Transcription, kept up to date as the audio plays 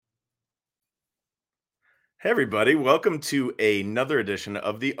Hey everybody, welcome to another edition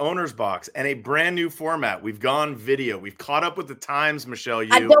of the Owner's Box and a brand new format. We've gone video. We've caught up with the times, Michelle.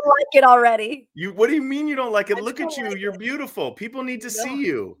 I don't like it already. What do you mean you don't like it? I just Look at don't you. like You're it. beautiful. People need to No, see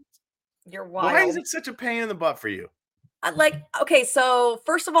you. you're Why is wild. it such a pain in the butt for you? Okay, so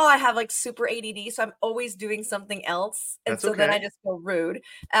first of all, I have like super ADD, so I'm always doing something else, and That's so then I okay. just feel rude.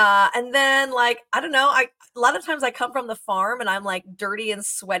 And then I don't know, a lot of times I come from the farm and I'm like dirty and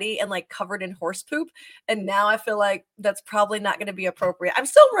sweaty and like covered in horse poop, and now I feel like that's probably not going to be appropriate. I'm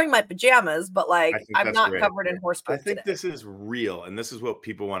still wearing my pajamas, but I like think I'm that's not great. covered in horse I poop think today. this is real, and this is what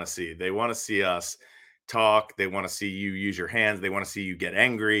people want to see. They want to see us talk. They want to see you use your hands. They want to see you get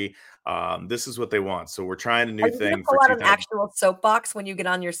angry. This is what they want. So we're trying a Are new you going to thing for pull out an 2000. actual soapbox when you get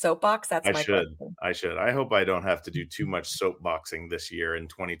on your soapbox? That's I my should. question. I should. I hope I don't have to do too much soapboxing this year in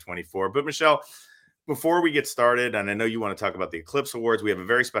 2024. But Michelle, before we get started, and I know you want to talk about the Eclipse Awards, we have a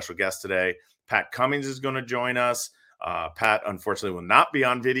very special guest today. Pat Cummings is going to join us. Pat, unfortunately, will not be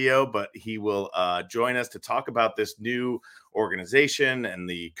on video, but he will join us to talk about this new organization and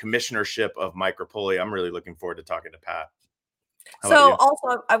the commissionership of Micropoli. I'm really looking forward to talking to Pat. How about So you?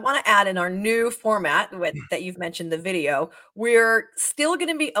 also, I want to add in our new format that you've mentioned the video. We're still going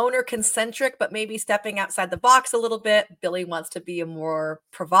to be owner concentric, but maybe stepping outside the box a little bit. Billy wants to be a more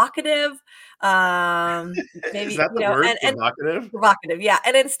provocative, Is maybe that the word? and Provocative? provocative, yeah.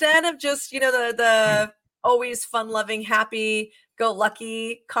 And instead of just the always fun loving, happy go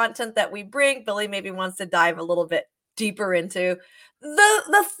lucky content that we bring, Billy maybe wants to dive a little bit deeper into the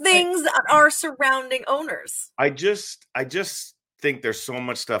I, things that are surrounding owners. I just think there's so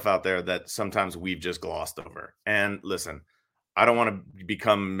much stuff out there that sometimes we've just glossed over. And listen, I don't want to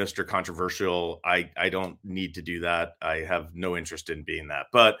become Mr. Controversial. I don't need to do that. I have no interest in being that.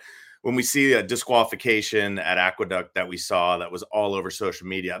 But when we see a disqualification at Aqueduct that we saw that was all over social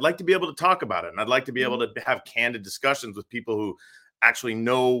media, I'd like to be able to talk about it. And I'd like to be able to have candid discussions with people who actually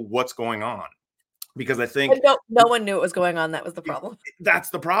know what's going on. Because I think And no one knew what was going on, that was the problem. that's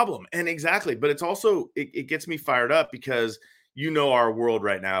the problem. And exactly. But it's also, it gets me fired up because our world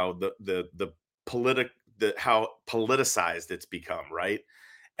right now, the politic, how politicized it's become, right?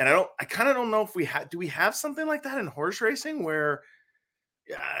 And I kind of don't know if do we have something like that in horse racing where,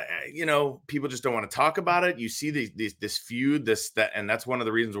 people just don't want to talk about it. You see this feud, that, and that's one of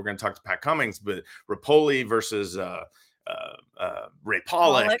the reasons we're going to talk to Pat Cummings, but Rapoli versus Ray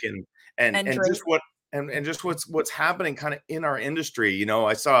Pollock, Pollock and and Drake. just just what's happening kind of in our industry.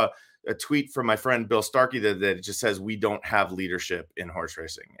 I saw a tweet from my friend Bill Starkey that it just says we don't have leadership in horse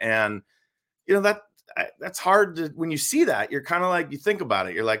racing, and that's hard to, when you see that, you're kind of like, you think about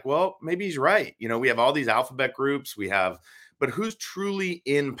it, you're like, well, maybe he's right. We have all these alphabet groups, but who's truly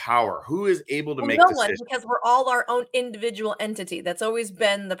in power? Who is able to Well, make no one, decisions? because we're all our own individual entity. That's always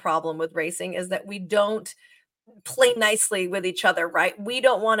been the problem with racing, is that we don't play nicely with each other, right? We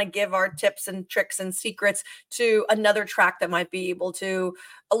don't want to give our tips and tricks and secrets to another track that might be able to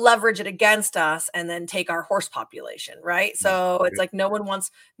leverage it against us and then take our horse population, right? Yeah. So it's like no one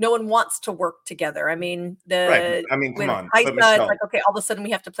wants to work together. I mean, Right. the I mean, come with on. But HISA, it's Michelle, like, okay, all of a sudden we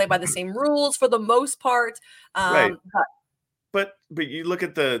have to play by the same rules for the most part. right. But But you look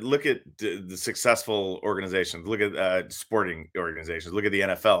at the successful organizations. Look at sporting organizations. Look at the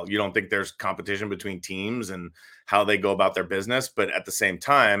NFL. You don't think there's competition between teams and how they go about their business, but at the same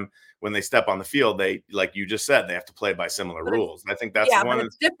time, when they step on the field, they, like you just said, they have to play by similar But it's rules. And I think that's yeah, one but of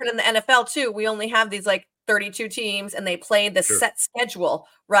it's different in the NFL too. We only have these like 32 teams and they play the sure. set schedule,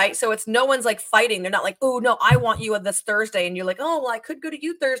 right? So it's no one's like fighting. They're not like, "Oh, no, I want you on this Thursday." And you're like, "Oh, well, I could go to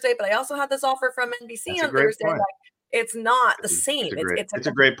you Thursday, but I also have this offer from NBC That's a on great Thursday." point. Like it's not the It's same. a It's great it's a it's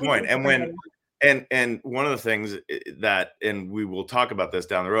a great point. completely And different when dynamic. and one of the things that, and we will talk about this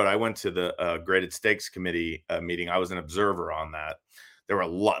down the road. I went to the graded stakes committee meeting. I was an observer on that. There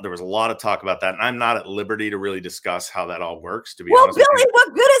was a lot of talk about that, and I'm not at liberty to really discuss how that all works, to be Well, honest with you. Billy,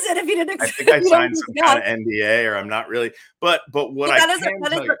 what good is it if you didn't I think if I you don't signed some kind discuss? of NDA, or I'm not really, but what Well, I that is can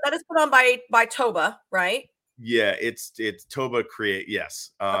that is tell you, that is put on by Toba, right? yeah, it's Toba Create. Yes.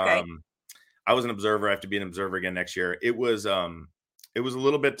 Okay. I was an observer. I have to be an observer again next year. It was a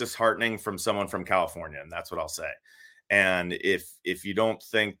little bit disheartening from someone from California, and that's what I'll say. And if you don't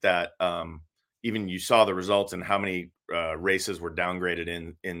think that, even you saw the results and how many races were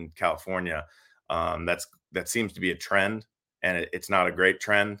downgraded in California, that seems to be a trend, and it's not a great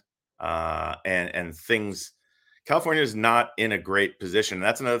trend. And things, California is not in a great position. And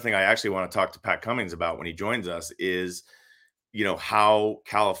that's another thing I actually want to talk to Pat Cummings about when he joins us is, how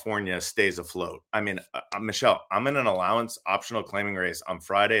California stays afloat. I mean, Michelle, I'm in an allowance optional claiming race on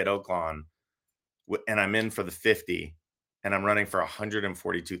Friday at Oaklawn, and I'm in for the 50, and I'm running for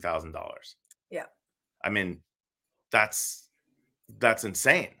 $142,000. Yeah. I mean, that's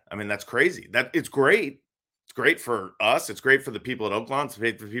insane. I mean, that's crazy. That it's great. It's great for us. It's great for the people at Oaklawn. It's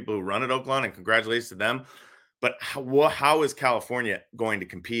great for the people who run at Oaklawn, and congratulations to them. But how is California going to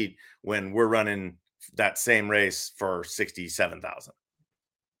compete when we're running that same race for 67,000?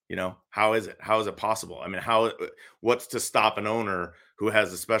 How is it? How is it possible? I mean, what's to stop an owner who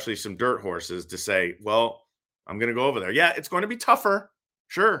has especially some dirt horses to say, well, I'm going to go over there. Yeah, it's going to be tougher.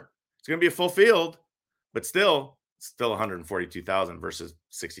 Sure. It's going to be a full field, but still 142,000 versus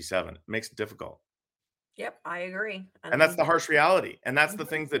 67. It makes it difficult. Yep, I agree. And that's And the harsh reality. And that's the Mhm.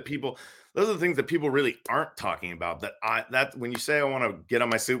 things that those are the things that people really aren't talking about. That when you say I want to get on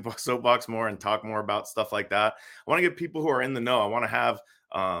my soapbox more and talk more about stuff like that, I want to get people who are in the know. I want to have,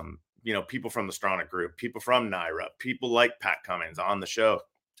 people from the Stronach Group, people from NYRA, people like Pat Cummings on the show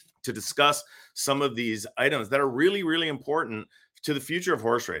to discuss some of these items that are really, really important to the future of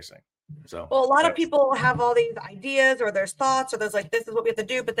horse racing. So, Well, a lot of people have all these ideas or there's thoughts or there's like, this is what we have to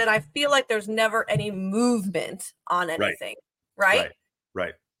do. But then I feel like there's never any movement on right, anything, right? right,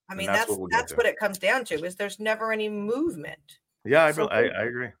 right. I And mean, that's what we'll get that's to. what it comes down to is there's never any movement. Yeah, So I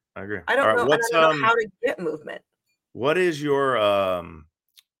agree. I agree. I All don't right. know. And I don't know how to get movement. What is your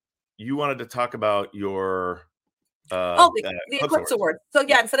you wanted to talk about your Oh, the Eclipse Eclipse Awards. Award. So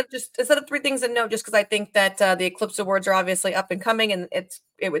Yeah. yeah, instead of three things in note, just because I think that the Eclipse Awards are obviously up and coming, and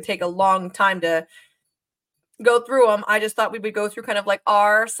it would take a long time to go through them. I just thought we would go through kind of like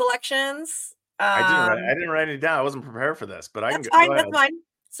our selections. I didn't write it down. I wasn't prepared for this, but I can That's go fine. ahead. That's fine.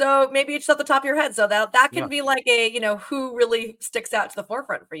 So maybe it's off the top of your head. So that Yeah. can be like a who really sticks out to the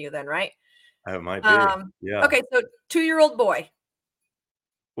forefront for you then, right? It might be. Yeah. Okay, so 2-year-old boy,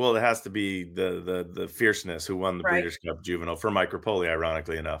 Well, it has to be the fierceness who won the right? Breeders' Cup Juvenile for Mike Rapoli,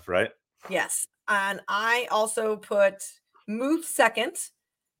 ironically enough, right? Yes. And I also put Muth second,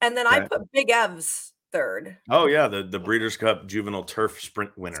 and then I Okay. put Big Evs third. Oh yeah, the Breeders' Cup Juvenile Turf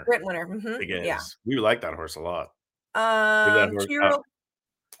Sprint winner. Sprint winner. Big Yeah. A's. We like that horse a lot. Give that Um, horse. 2-year-old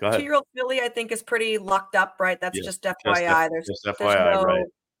Go ahead. 2-year-old filly, I think is pretty locked up, right? That's Yes. just FYI. Just There's FYI, right. no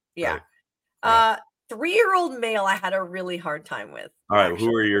yeah. Right. Right. 3-year-old male, I had a really hard time with, All right. Who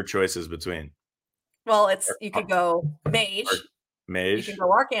actually. are your choices between? Well, Ar- you could Ar- go Mage, you can Mage? go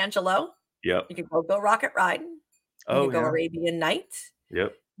Arcangelo, Yep. you can go Rocket Ride, you Oh can go yeah. Arabian Night,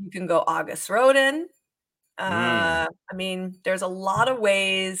 Yep. you can go August Rodin. Mm. I mean, there's a lot of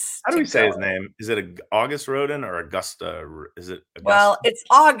ways How do to we say his go. name? Is it August Rodin or Augusta? Is it Augusta? Well, it's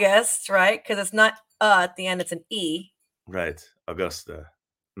August, right? Because it's not at the end, it's an E. Right, Augusta.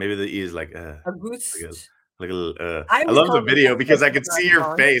 Maybe the E is like a August. like a little. I I always love call the him video because I Augusta could see your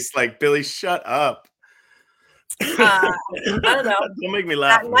Garcon. face. Like Billy, shut up. Uh, I don't know. Don't make me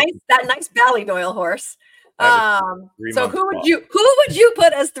laugh. That nice Ballydoyle horse. I have a So 3-month who would clock. you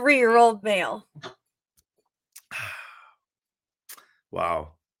put as 3-year-old male?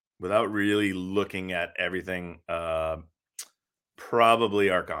 Wow. Without really looking at everything, probably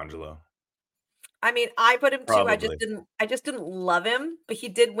Arcangelo. I mean, I put him 2. Probably. I just didn't love him, but he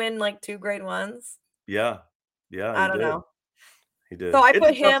did win like 2 grade ones. Yeah. Yeah, I he don't did. know. He did. So I It's a put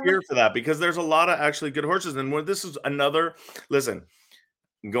tough him year for that because there's a lot of actually good horses. And this is another listen,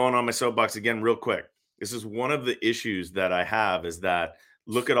 I'm going on my soapbox again real quick. This is one of the issues that I have is that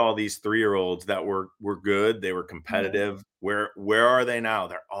look at all these 3-year-olds that were good, they were Mhm, competitive. Where are they now?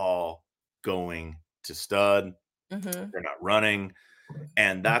 They're all going to stud. mhm. They're not running.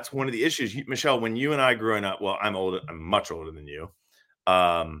 And that's one of the issues. Michelle, when you and I growing up, well, I'm much older than you.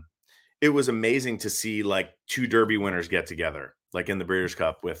 Um, it was amazing to see like 2 Derby winners get together, like in the Breeders'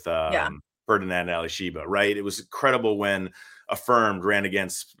 Cup with Yeah. Ferdinand and Ali Sheba, right? It was incredible when Affirmed ran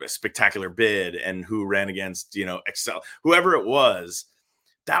against Spectacular Bid and who ran against, Excel, whoever it was.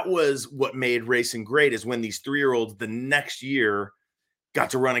 That was what made racing great is when these 3-year-olds the next year got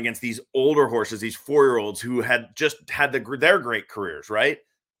to run against these older horses, these 4-year-olds who had just had their great careers, right?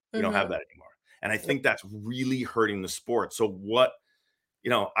 We don't have Mhm. that anymore. And I think that's really hurting the sport. So what,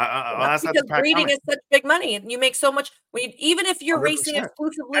 I'll Yeah, ask that to because Pat breeding Cummings. is such big money, and you make so much even if you're racing 100%.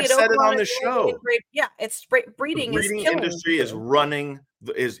 exclusively I've at said it Oaklawn on and the you're only in show. grade it's The breeding is breeding killing industry is you. Mhm.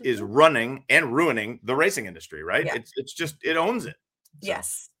 running and ruining the racing industry, right? Yeah. It's just it owns it. So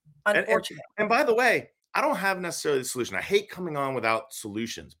Yes. and and Unfortunate. and by the way, I don't have necessarily the solution. I hate coming on without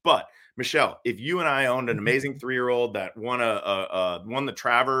solutions. But Michelle, if you and I owned an amazing 3-year-old that won the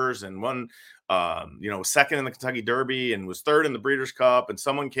Travers and won second in the Kentucky Derby and was third in the Breeders' Cup, and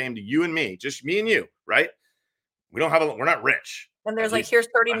someone came to you and me, just me and you, right? We're not rich, And at there's like, least. "Here's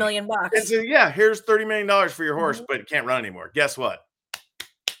 30 I'm million and bucks." so yeah, here's $30 million for your horse, Mhm. but it can't run anymore. Guess what?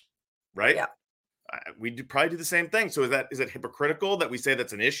 Right? Yeah. We probably do the same thing. So is it hypocritical that we say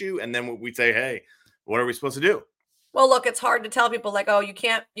that's an issue, and then we say, hey, What are we supposed to do? Well, look, it's hard to tell people like, oh, you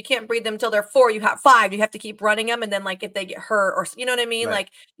can't breed them until they're 4. You have 5. You have to keep running them, and then like if they get hurt or you know what I mean. Right. Like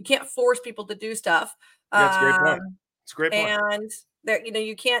you can't force people to do stuff. Yeah, it's a great point. Um, It's a great point. and there,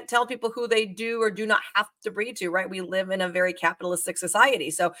 you can't tell people who they do or do not have to breed to. Right? We live in a very capitalistic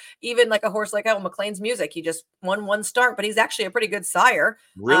society, so even like a horse like McLean's Music, he just won one start, but he's actually a pretty good sire.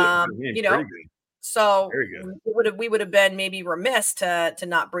 Really, I mean, You pretty know, good. so Very good. we would have been maybe remiss to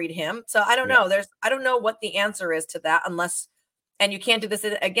not breed him. So I don't Yeah. know. I don't know what the answer is to that unless, and you can't do this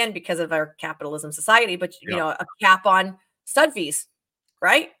again because of our capitalism society, but Yeah. a cap on stud fees,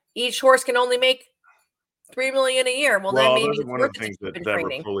 right? Each horse can only make 3 million a year. Well, then Well, maybe those are it's one of worth the it to things keep that in Deborah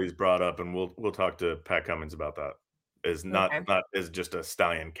training. Pulley's brought up, and we'll talk to Pat Cummings about that. Is not Okay. as just a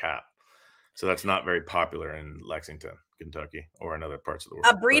stallion cap. So that's not very popular in Lexington, Kentucky, or in other parts of the A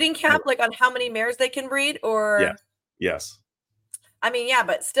world. But breeding cap, like on how many mares they can breed, yeah, or yes, I mean, yeah,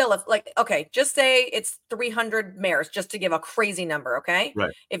 but still, if like, okay, just say it's 300 mares, just to give a crazy number, okay?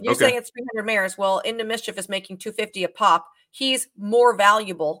 right. If you're Okay. saying it's 300 mares, well, Into Mischief is making 250 a pop. He's more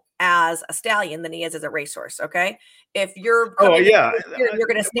valuable as a stallion than he is as a racehorse, okay? If you're Oh coming into yeah, this year and you're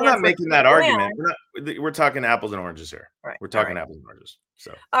going to we're stand not for making 3 that argument. grand, We're talking apples and oranges here. right? We're All talking right, apples and oranges.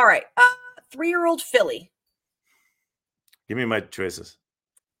 So all right. 3-year-old filly, give me my choices.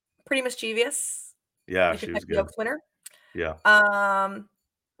 pretty mischievous, Yeah, the she was Kentucky good. Oaks winner. Yeah. Um,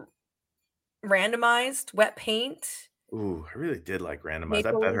 randomized, wet paint, Ooh, I really did like randomized.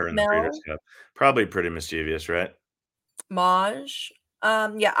 I Maple bet Leaf her in the Breeders' Mel, Cup. Probably pretty mischievous, right? Maj.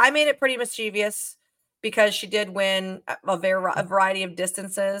 Yeah, I made it pretty mischievous because she did win a variety of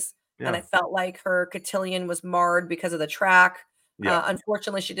distances, and I Yeah. felt like her cotillion was marred because of the track. Yeah.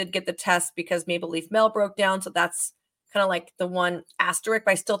 Unfortunately, she did get the test because Maple Leaf Mel broke down, so that's kind of like the one asterisk.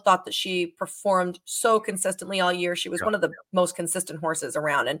 But I still thought that she performed so consistently all year. She was Yeah. one of the most consistent horses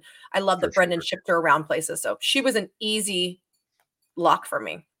around, and I love For that sure. Brendan shipped her around places. So she was an easy lock for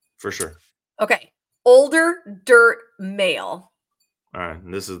me. For sure. Okay, older dirt male. All right.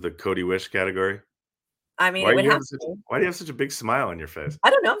 And this is the Cody Wish category. I mean, Why it do would you have have such to. why do you have such a big smile on your face? I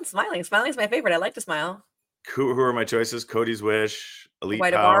don't know. I'm smiling. Smiling is my favorite. I like to smile. Who are my choices? Cody's Wish, Elite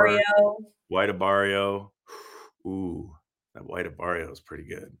White Power, Abarrio. White Abarrio. Ooh, that White Abarrio is pretty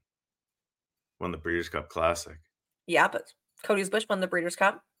good. Won the Breeders' Cup Classic. Yeah, but Cody's Bush won the Breeders'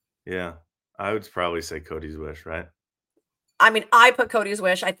 Cup. Yeah. I would probably say Cody's Wish, right? I mean, I put Cody's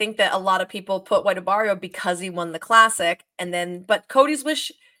Wish. I think that a lot of people put White Abarrio because he won the Classic, and then but Cody's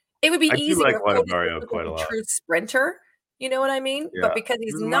Wish, it would be I do easier like if White Cody's Wish Abarrio was like quite a a lot. true sprinter. You know what I mean? But Yeah. because He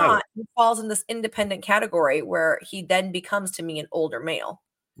he's was a miler. not, he falls in this independent category where he then becomes to me an older male.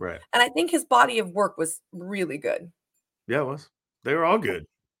 Right. And I think his body of work was really good. Yeah, it was. They were all Okay. good.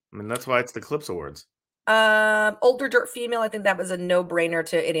 I mean, that's why it's the Clips Awards. Older dirt female, I think that was a no-brainer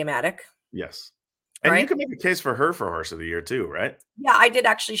to Idiomatic, Yes. And you right? can make a case for her for Horse of the Year too, right? Yeah, I did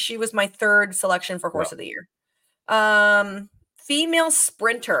actually. She was my 3rd selection for Yeah. horse of the year. Female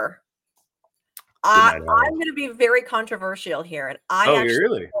sprinter. Good night, I'm Olive. gonna be very controversial here, and Oh, you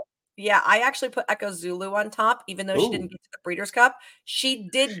really? I actually put Echo Zulu on top, even though she Ooh, didn't get to the Breeders' Cup. She she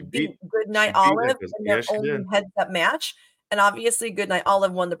did beat beat Goodnight she beat Olive Echoes. in their Yeah, she only did. heads-up match, and obviously Goodnight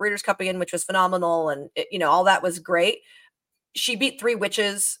Olive won the Breeders' Cup again, which was phenomenal, and all that was great. She beat 3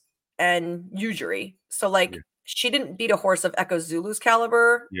 witches and Usury, so like Yeah. she didn't beat a horse of Echo Zulu's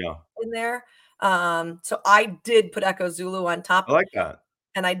caliber Yeah. in there. So I did put Echo Zulu on I top, like that.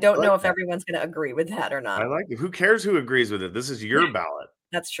 and I I don't like know if that. everyone's gonna agree with that or I not. like it. Who cares who agrees with it? This is your ballot.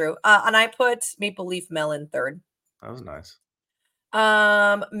 That's true. And I put Maple Leaf Melon 3rd. That was nice.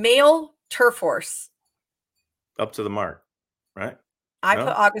 Male turf horse. Up to the mark, right? I put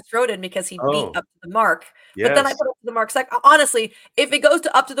No? August Rodin because he beat Oh, up to the mark. But then I yes. put up to the mark. Like honestly, if it goes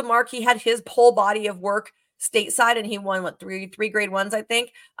to up to the mark, he had his whole body of work stateside, and he won what three grade ones, I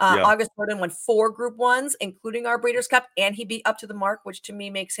think. Yeah. August Rodin won 4 group ones, including our Breeders' Cup, and he beat up to the mark, which to me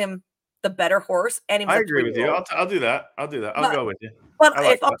makes him the better horse. And he was I a agree with you. 3-year-old. I'll do that. I'll do that. I'll But go with you. but I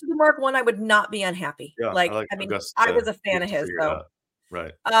like if up that. to the mark won, I would not be unhappy. Yeah, I Like like I mean, I was Augusta a fan gets of to his. figure it So out.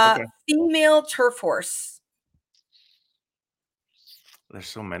 Right. Okay. female turf horse. There's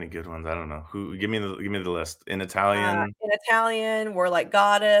so many good ones. I don't know. Who give me the list. In Italian, In Italian, Warlike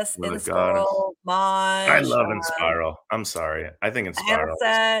Goddess, Will of Goddess. Inspiral, I Maj, love Inspiral. I'm sorry. I think Inspiral is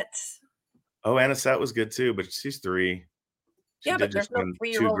Anisette. Oh, Anisette was good too, but she's 3. She Yeah, did but just there's no win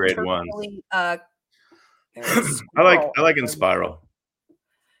 2 3-year-old grade turf ones. filly, there's a I squirrel. like Inspiral.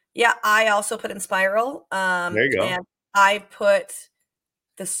 Yeah, I also put Inspiral, There you go. and I put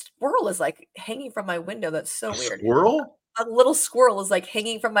the squirrel is, like, hanging from my window, that's so A weird. squirrel? A little squirrel is, like,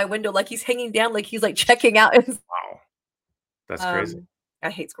 hanging from my window, like, he's hanging down, like, he's, like, checking out his Wow. That's crazy. I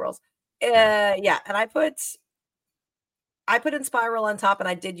hate squirrels. Yeah, and I put Inspiral on top, and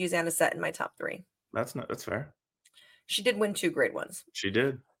I did use Anisette in my top 3. That's fair. She did win 2 grade ones. She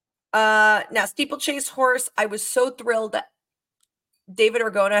did. Now Steeplechase horse, I was so thrilled that David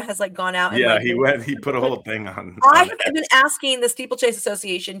Orgona has like gone out and Yeah, like he put a whole thing on I have been X. asking the Steeplechase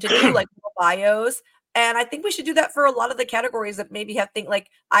Association to do like bios, and I think we should do that for a lot of the categories that maybe have think like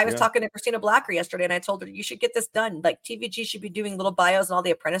I was Yeah. talking to Christina Blacker yesterday, and I told her you should get this done. Like TVG should be doing little bios on all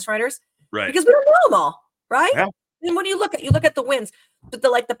the apprentice riders, Right. because we don't know them all, right? Yeah. And when you look at the wins, but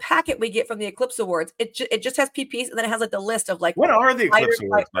the packet we get from the Eclipse Awards, it just has PPs, and then it has like the list of like What are the Eclipse riders by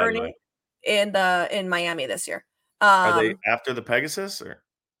Awards, by the earning way? in Miami this year. Are they after the Pegasus, or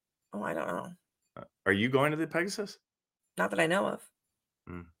Oh, I don't know. are you going to the Pegasus? Not that I know of.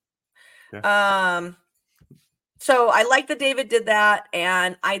 Yeah. So I like that David did that,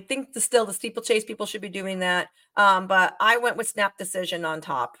 and I think the Steeplechase people should be doing that. But I went with Snap Decision on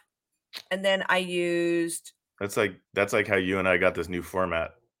top, and then I used. That's like how you and I got this new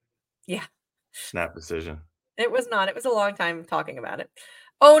format. Yeah. Snap Decision. It was not. It was a long time talking about it.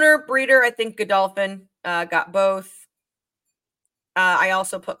 Owner, breeder, I think Godolphin got both. I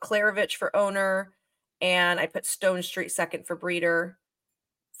also put Klarovich for owner, and I put Stone Street second for breeder.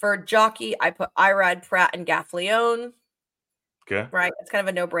 For jockey, I put Irad, Pratt, and Gaffleone. Okay. Right. It's kind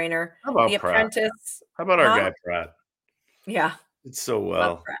of a no-brainer. How about The Pratt? Apprentice. How about our guy Pratt? Yeah. It's so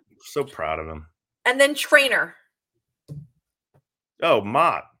well. I'm so proud of him. And then trainer. Oh,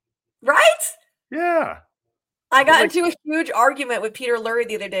 Mott. Right? Yeah. I got into a huge argument with Peter Lurie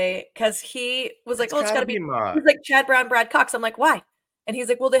the other day because he was like, "Oh, it's got to be Mott." He's like Chad Brown, Brad Cox. I'm like, "Why?" And he's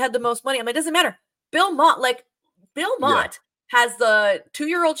like, "Well, they had the most money." I'm like, "It doesn't matter." Bill Mott has the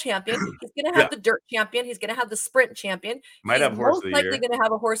 2-year-old champion. He's going to have the dirt champion. He's going to have the sprint champion. Might He's have horse of the year. most likely going to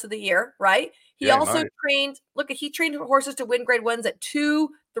have a horse of the year, right? He also trained. He trained horses to win grade 1s at 2,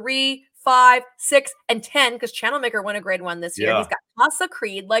 3, 5, 6, and 10 because Channelmaker won a grade 1 this year. He's got Casa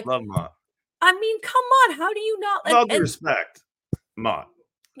Creed. Like, love Mott. I mean, come on. How do you not? With all due respect, Mott.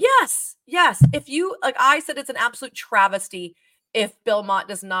 Yes. If you like, I said it's an absolute travesty if Bill Mott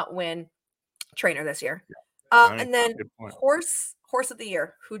does not win trainer this year. And then horse of the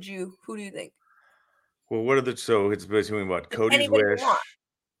year. Who do you think? Well, so it's between what? Cody's Wish.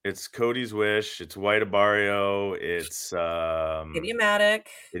 It's Cody's Wish. It's White Abarrio. It's Idiomatic.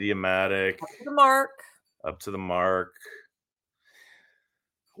 Up to the mark.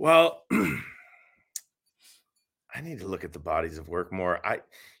 Well, I need to look at the bodies of work more.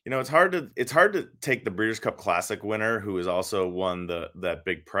 It's hard to take the Breeders' Cup Classic winner, who has also won that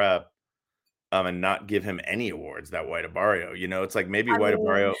big prep, and not give him any awards. That White Abarrio, it's like maybe White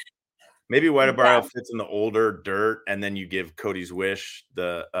Abarrio fits in the older dirt, and then you give Cody's Wish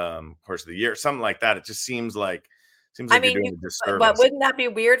the horse of the year, something like that. It just seems like you're doing a disservice. But wouldn't that be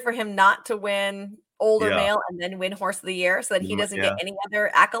weird for him not to win older male and then win horse of the year, so that he doesn't get any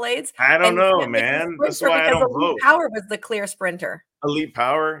other accolades? I don't know, man. That's why I don't vote. Elite Power was the clear sprinter. Elite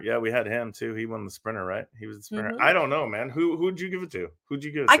Power, yeah, we had him too. He won the sprinter, right? He was the sprinter. I don't know, man. Who'd you give it to? Who'd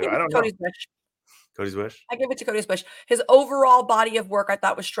you give it to? I don't know. Cody's Wish. Cody's Wish. I give it to Cody's Wish. His overall body of work, I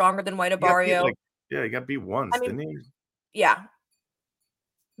thought, was stronger than White Abarrio. He got beat once, didn't he? Yeah,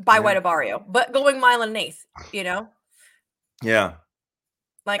 by White Abarrio, but going mile and an eighth, Yeah.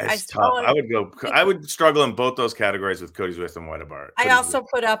 Like it's tough. I would struggle in both those categories with Cody's Wish and White Abarrio. I also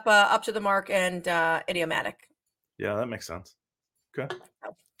put up to the mark and Idiomatic. Yeah, that makes sense. Okay.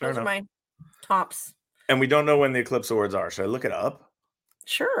 Those are my tops. And we don't know when the Eclipse Awards are. Should I look it up?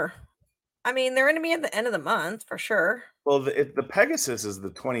 Sure. I mean, they're going to be at the end of the month for sure. Well, the Pegasus is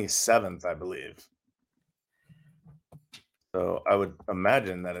the 27th, I believe. So I would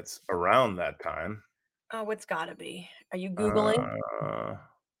imagine that it's around that time. Oh, it's got to be. Are you Googling?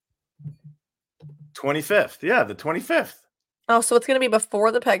 25th. Yeah, the 25th. Oh, so it's going to be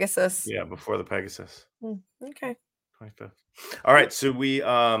before the Pegasus. Yeah, before the Pegasus. Okay. 25th. All right, so we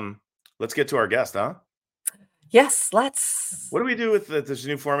let's get to our guest, huh? Yes, let's. What do we do with this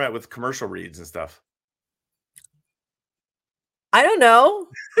new format with commercial reads and stuff? I don't know.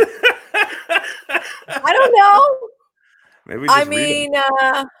 I don't know. Maybe we just read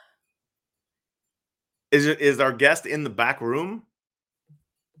them. Is our guest in the back room?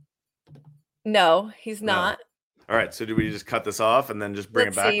 No, he's not. All right, so do we just cut this off and then just bring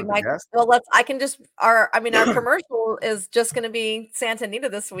it back with the guest? Well, our commercial is just going to be Santa Anita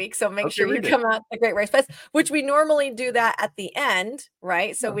this week, so make sure you come out to Great Race Fest, which we normally do that at the end,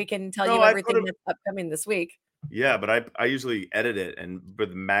 right? So we can tell you everything that's upcoming this week. Yeah, but I usually edit it and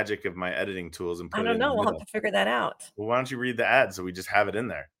with the magic of my editing tools and put it in the middle. We'll have to figure that out. Well, why don't you read the ad so we just have it in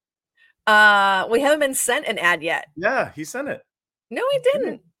there? We haven't been sent an ad yet. Yeah, he sent it. No, he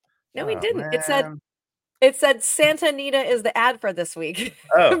didn't. No, we Oh, didn't. man. It said Santa Anita is the ad for this week,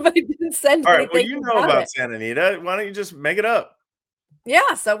 Oh, but it didn't send all right. Well, anything you know about about it. Santa Anita. Why don't you just make it up?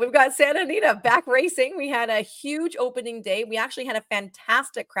 Yeah, so we've got Santa Anita back racing. We had a huge opening day. We actually had a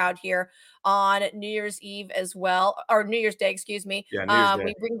fantastic crowd here on New Year's Eve as well, or New Year's Day, excuse me. Yeah, New Year's Day.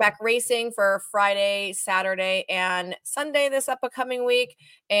 We bring back racing for Friday, Saturday, and Sunday this upcoming week.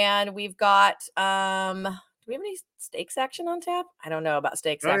 And we've got do we have any stakes action on tap? I don't know about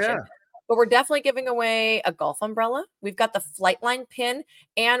stakes Oh, action. yeah. But we're definitely giving away a golf umbrella. We've got the Flightline pin,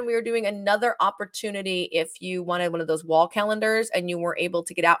 and we are doing another opportunity if you wanted one of those wall calendars and you were able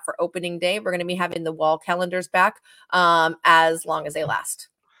to get out for opening day. We're going to be having the wall calendars back as long as they last.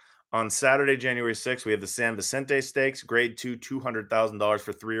 On Saturday, January 6th, we have the San Vicente Stakes, grade 2, $200,000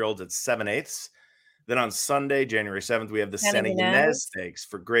 for 3-year-olds at 7/8. Then on Sunday, January 7th, we have the Santa Santa Ynez Ynez. Stakes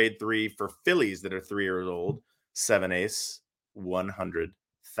for grade 3 for fillies that are 3 years old, 7/8,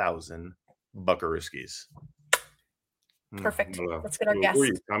 100,000 buckarooskies. Perfect. Hello. Let's get our Who are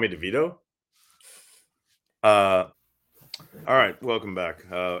you, guest. Tommy DeVito? All right, welcome back.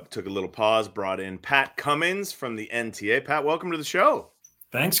 Took a little pause, brought in Pat Cummings from the NTA. Pat, welcome to the show.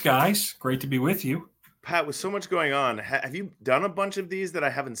 Thanks, guys. Great to be with you. Pat, with so much going on, have you done a bunch of these that I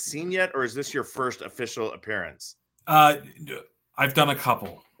haven't seen yet, or is this your first official appearance? I've done a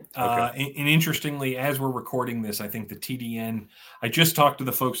couple. Okay. And interestingly, as we're recording this, I think the TDN, I just talked to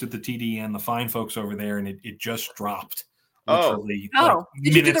the folks at the TDN, the fine folks over there, and it just dropped. Literally. Oh,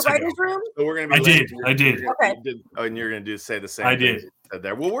 did you do the minutes ago. writer's room? So we're gonna be. I did. Okay. And you're gonna say the same. I thing did. you said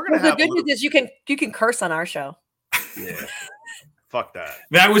there. Well, we're gonna Well, the have. good news is you can curse on our show. Yeah. Fuck that.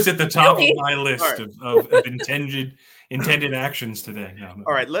 That was at the top Really? of my list Right. of intended actions today. No.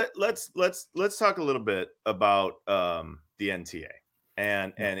 All right, let's talk a little bit about the NTA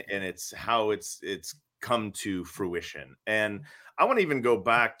and it's how it's come to fruition. And I want to even go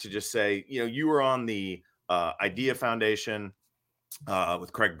back to just say, you were on the Idea Foundation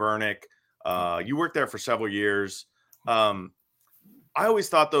with Craig Bernick. You worked there for several years. I always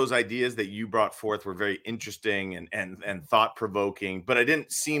thought those ideas that you brought forth were very interesting and thought-provoking, but it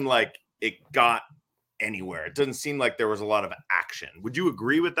didn't seem like it got anywhere. It doesn't seem like there was a lot of action. Would you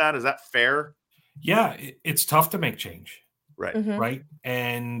agree with that? Is that fair? Yeah, it's tough to make change. Right. Mhm. Right.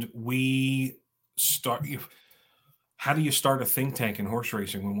 And how do you start a think tank in horse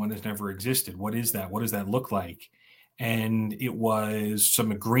racing when one has never existed? What is that? What does that look like? And it was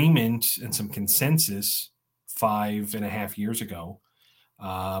some agreement and some consensus 5.5 years ago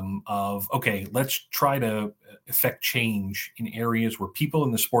of, okay, let's try to affect change in areas where people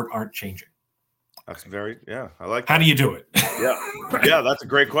in the sport aren't changing. That's I like that. How do you do it? Yeah. Yeah, that's a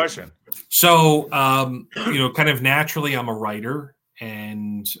great question. So, kind of naturally, I'm a writer.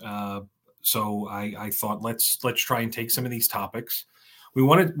 And so I thought, let's try and take some of these topics.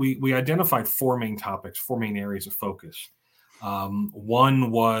 We identified 4 main topics, 4 main areas of focus.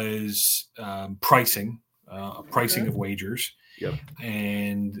 One was pricing of wagers. Yep.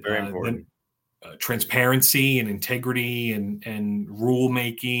 And Very important. then transparency and integrity and rule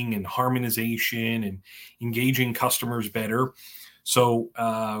making and harmonization and engaging customers better. So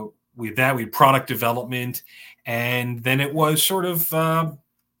with that, we had product development, and then it was sort of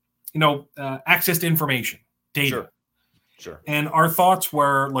access to information, data. Sure. And our thoughts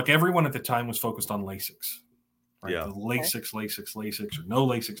were, like, everyone at the time was focused on LASIX. Right? Yeah. The LASIX, or no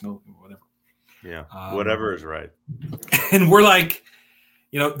LASIX, no whatever. Yeah. Whatever is right. And we're like,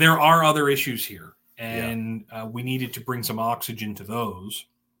 there are other issues here, and we needed to bring some oxygen to those.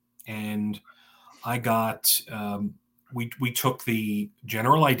 And I got, we took the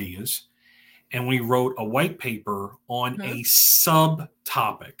general ideas and we wrote a white paper on a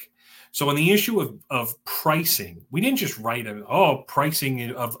subtopic. So on the issue of pricing, we didn't just write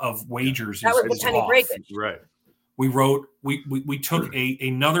pricing of wagers. That was the penny breakage. Right. We took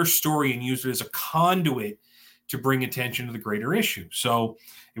another story and used it as a conduit to bring attention to the greater issue. So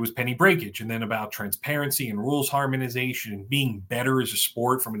it was penny breakage, and then about transparency and rules harmonization and being better as a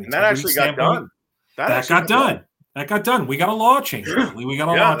sport from an integrity standpoint. That got done. That got done. We got a law change. We got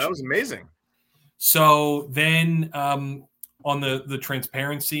a law change. That was amazing. So then on the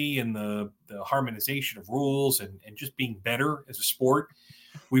transparency and the harmonization of rules and just being better as a sport,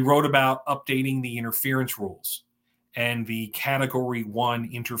 we wrote about updating the interference rules and the Category 1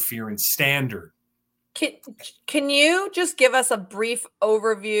 interference standard. Can you just give us a brief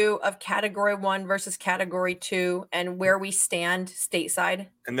overview of Category 1 versus Category 2 and where we stand stateside?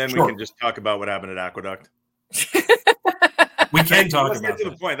 And then we can just talk about what happened at Aqueduct. We can talk Let's about get to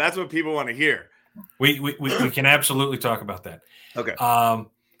the point. That's what people want to hear. We can absolutely talk about that. Okay.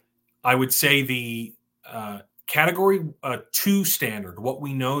 I would say the category 2 standard, what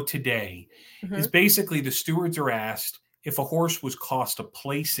we know today, is basically the stewards are asked if a horse was cost a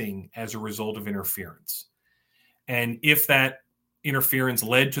placing as a result of interference. And if that interference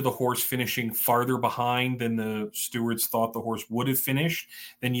led to the horse finishing farther behind than the stewards thought the horse would have finished,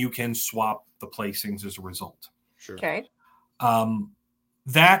 then you can swap the placings as a result. Sure. Okay.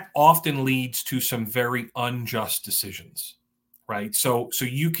 That often leads to some very unjust decisions, right? So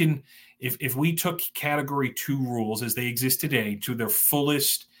you can, if we took category 2 rules as they exist today to their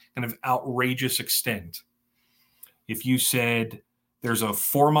fullest kind of outrageous extent, if you said there's a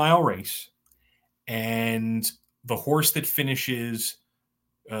 4-mile race and the horse that finishes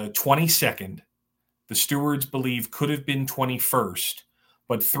 22nd, the stewards believe could have been 21st,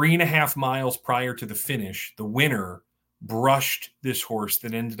 but 3.5 miles prior to the finish, the winner brushed this horse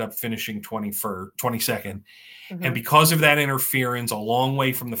that ended up finishing 22nd. And because of that interference a long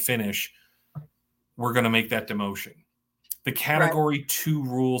way from the finish, we're going to make that demotion. The category 2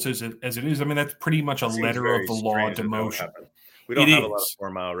 rules as it is, I mean, that's pretty much a letter of the law demotion. We don't have a lot of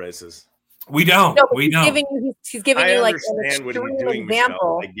 4-mile races. We don't. No, we don't. He's giving you like an understand what he's doing,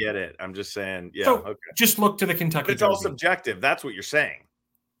 example. Michelle. I get it. I'm just saying, yeah. So okay. Just look to the Kentucky But it's all subjective. That's what you're saying.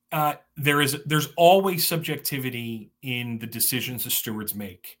 There's always subjectivity in the decisions the stewards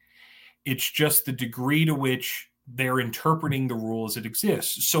make. It's just the degree to which they're interpreting the rule as it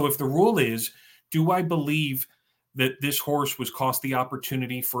exists. So if the rule is, do I believe that this horse was cost the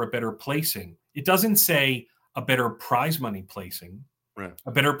opportunity for a better placing? It doesn't say a better prize money placing, right,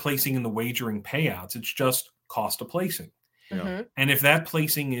 a better placing in the wagering payouts. It's just cost a placing. Yeah. And if that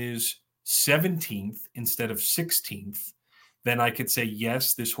placing is 17th instead of 16th, then I could say,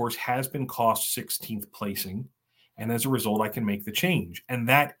 yes, this horse has been cost 16th placing. And as a result, I can make the change. And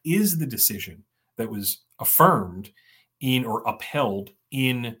that is the decision that was affirmed in or upheld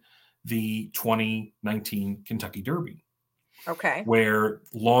in the 2019 Kentucky Derby. Okay. Where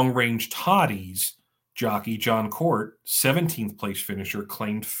long-range Toddy's jockey, John Court, 17th place finisher,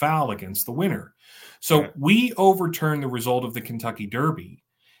 claimed foul against the winner. So we overturned the result of the Kentucky Derby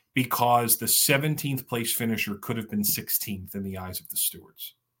because the 17th place finisher could have been 16th in the eyes of the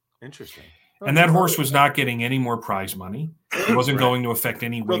stewards. Interesting. And that horse was not getting any more prize money. It wasn't going to affect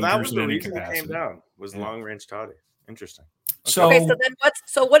any wagers that was in the any reason capacity. It came down was long range Toddy. Interesting. So then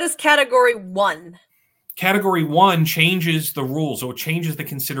what is category 1? Category 1 changes the rules. So it changes the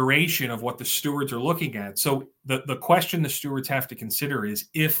consideration of what the stewards are looking at. So the question the stewards have to consider is,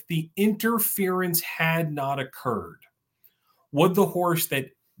 if the interference had not occurred, would the horse that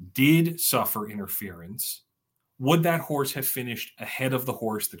did suffer interference, would that horse have finished ahead of the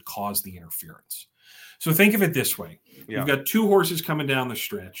horse that caused the interference? So think of it this way. You've got 2 horses coming down the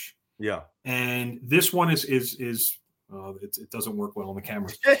stretch. Yeah. And this one is it doesn't work well on the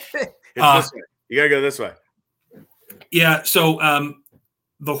camera. It's this way. You got to go this way. Yeah. So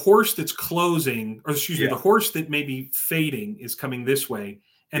the horse that's closing, or excuse me, the horse that may be fading is coming this way.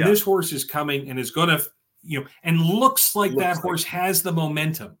 And this horse is coming and is going to, and looks like that horse has the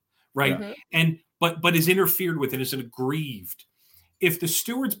momentum, right? Yeah. And but is interfered with and is aggrieved. If the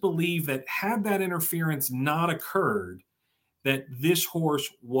stewards believe that had that interference not occurred, that this horse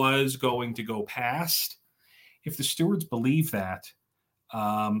was going to go past, if the stewards believe that,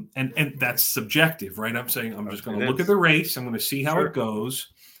 and that's subjective, right? I'm saying I'm just going to look at the race. I'm going to see how it goes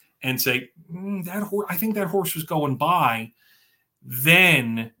and say, that horse, I think that horse was going by.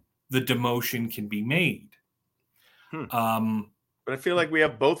 Then the demotion can be made. But I feel like we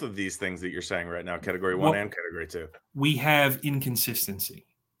have both of these things that you're saying right now, category 1 and category 2. We have inconsistency.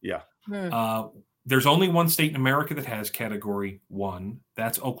 Yeah. There's only one state in America that has category 1.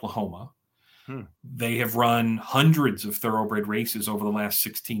 That's Oklahoma. They have run hundreds of thoroughbred races over the last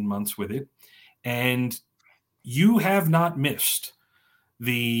 16 months with it. And you have not missed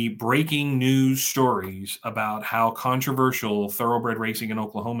the breaking news stories about how controversial thoroughbred racing in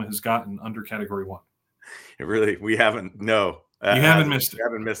Oklahoma has gotten under category 1. We haven't. No. You haven't missed it. We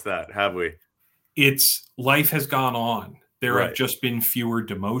haven't missed that, have we? Life has gone on. There have just been fewer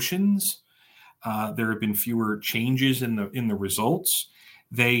demotions. There have been fewer changes in the results.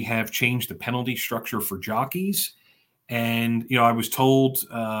 They have changed the penalty structure for jockeys. And, I was told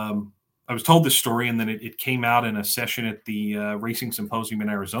this story, and then it came out in a session at the Racing Symposium in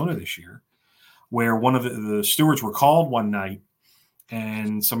Arizona this year, where one of the stewards were called one night,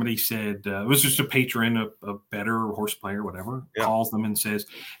 and somebody said, it was just a patron, a better horse player, whatever, calls them and says,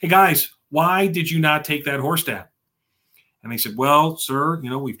 "Hey guys, why did you not take that horse down?" And they said, "Well, sir,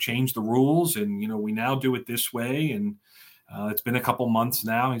 we've changed the rules, and, we now do it this way. And it's been a couple months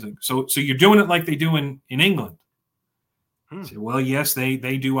now." He's like, so you're doing it like they do in England. Say, well, yes, they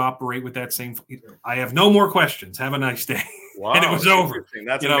do operate with that same. I have no more questions. Have a nice day. Wow, And it was over.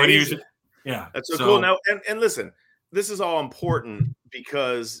 That's And amazing. Yeah, that's so cool. Now, and listen, this is all important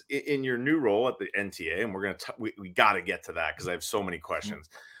because in your new role at the NTA, and we're gonna we got to get to that because I have so many questions.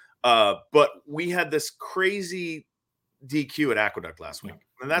 But we had this crazy DQ at Aqueduct last week,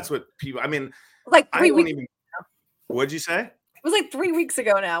 and that's what people. I mean, like I 3 don't weeks. even. What'd you say? It was like 3 weeks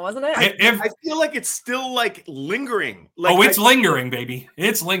ago now, wasn't it? I feel like it's still like lingering. Like, it's lingering, baby.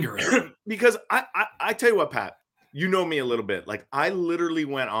 It's lingering. Because I tell you what, Pat, you know me a little bit. Like I literally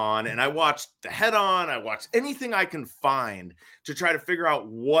went on and I watched the head on. I watched anything I can find to try to figure out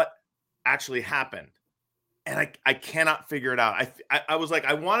what actually happened. And I cannot figure it out. I was like,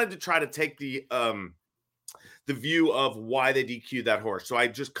 I wanted to try to take the view of why they DQ'd that horse. So I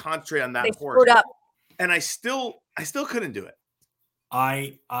just concentrate on that They horse. screwed up. And I still couldn't do it.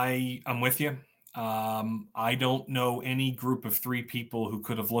 I'm with you. I don't know any group of 3 people who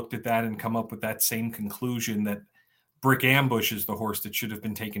could have looked at that and come up with that same conclusion that Brick Ambush is the horse that should have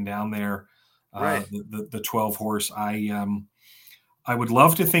been taken down there. Right. The 12 horse. I would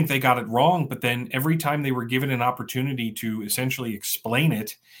love to think they got it wrong, but then every time they were given an opportunity to essentially explain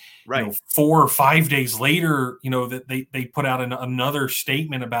it, right, 4 or 5 days later, that they put out another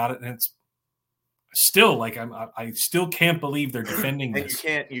statement about it, and it's still like I still can't believe they're defending and this.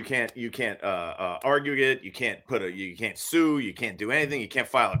 You can't argue it. You can't you can't sue. You can't do anything. You can't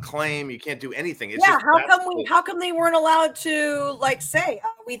file a claim. You can't do anything. It's just, how come they weren't allowed to like say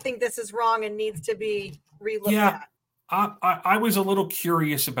we think this is wrong and needs to be relooked at? I was a little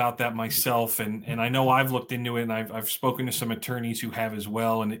curious about that myself, and I know I've looked into it, and I've spoken to some attorneys who have as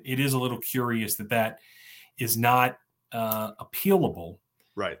well, and it is a little curious that is not appealable.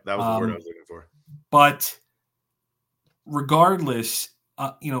 Right, that was the word I was looking for. But regardless,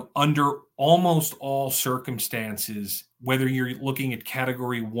 under almost all circumstances, whether you're looking at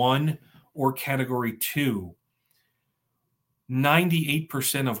category 1 or category 2,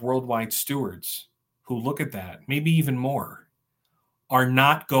 98% of worldwide stewards who look at that, maybe even more, are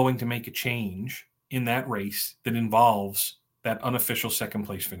not going to make a change in that race that involves that unofficial second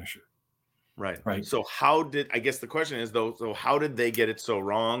place finisher. Right. So I guess the question is though, so how did they get it so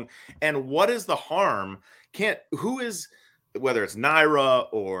wrong? And what is the harm? Whether it's NYRA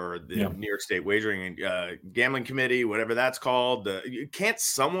or the New York State Wagering and Gambling Committee, whatever that's called, can't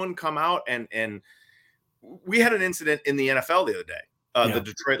someone come out and we had an incident in the NFL the other day, the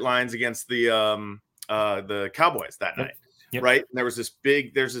Detroit Lions against the Cowboys that night, right? And there's this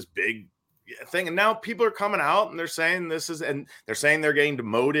big thing, and now people are coming out and they're saying they're saying they're getting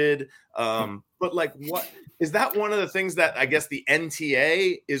demoted. But like, what is that? One of the things that I guess the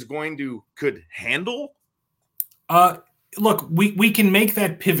NTA could handle. Look, we can make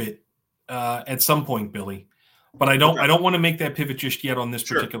that pivot at some point, Billy, but I don't want to make that pivot just yet on this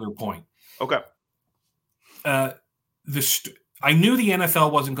particular point. Okay. I knew the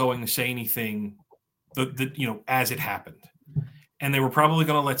NFL wasn't going to say anything, as it happened. And they were probably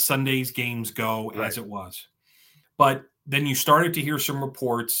going to let Sunday's games go as it was. But then you started to hear some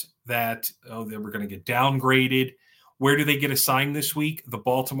reports that, they were going to get downgraded. Where do they get assigned this week? The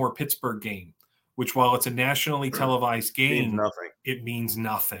Baltimore-Pittsburgh game, which while it's a nationally televised game, it means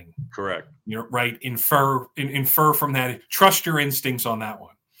nothing. Correct. Right. Infer from that. Trust your instincts on that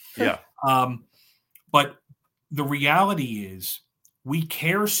one. Yeah. But the reality is, we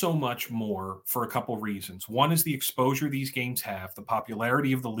care so much more for a couple of reasons. One is the exposure these games have, the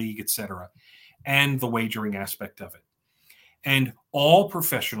popularity of the league, etc., and the wagering aspect of it. And all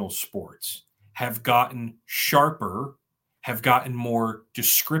professional sports have gotten sharper, have gotten more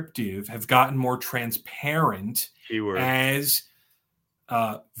descriptive, have gotten more transparent as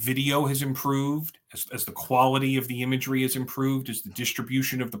video has improved, as the quality of the imagery has improved, as the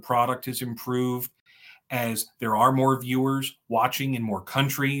distribution of the product has improved, as there are more viewers watching in more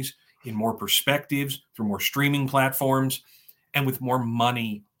countries, in more perspectives, through more streaming platforms, and with more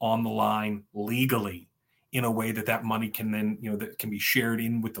money on the line legally in a way that money can then, that can be shared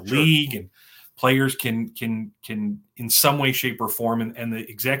in with the league, and players can in some way, shape, or form, and the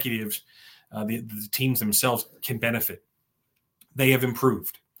executives, the teams themselves can benefit. They have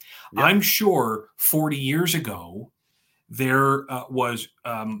improved. Yep. I'm sure 40 years ago, there was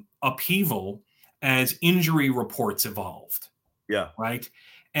upheaval as injury reports evolved. Yeah. Right.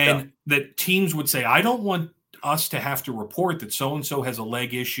 And that teams would say, I don't want us to have to report that so-and-so has a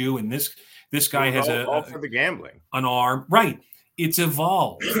leg issue and this guy has all for the gambling, an arm. Right. It's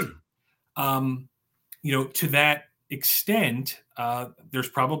evolved. To that extent, there's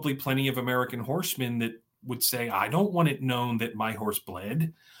probably plenty of American horsemen that would say, I don't want it known that my horse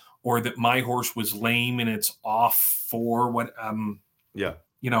bled, or that my horse was lame and it's off for what, Yeah.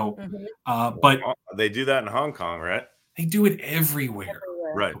 But They do that in Hong Kong, right? they do it everywhere.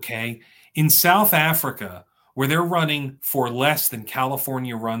 Right. Okay. In South Africa, where they're running for less than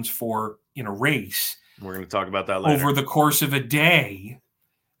California runs for in a race, we're going to talk about that later. Over the course of a day,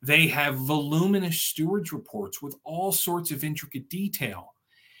 they have voluminous stewards reports with all sorts of intricate detail.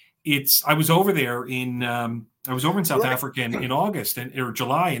 I was over there in South Africa in August or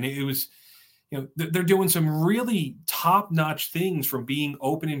July, and it was, they're doing some really top-notch things, from being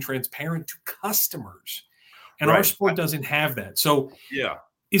open and transparent to customers. And our sport doesn't have that. So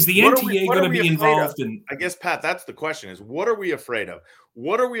is the NTA going to be involved in? I guess, Pat, that's the question: is what are we afraid of?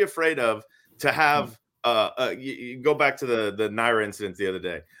 What are we afraid of to have? You go back to the Naira incident the other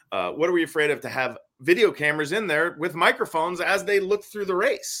day. What are we afraid of to have video cameras in there with microphones as they look through the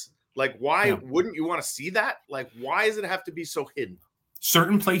race? Like, why wouldn't you want to see that? Like, why does it have to be so hidden?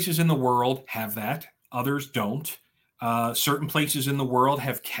 Certain places in the world have that. Others don't. Certain places in the world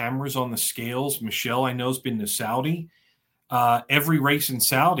have cameras on the scales. Michelle, I know, has been to Saudi. Every race in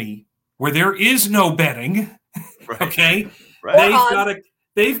Saudi where there is no betting, okay,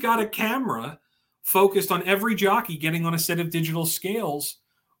 they've got a camera focused on every jockey getting on a set of digital scales,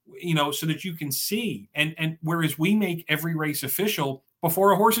 so that you can see. And whereas we make every race official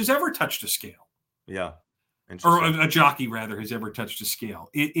before a horse has ever touched a scale. Yeah. Or a jockey, rather, has ever touched a scale.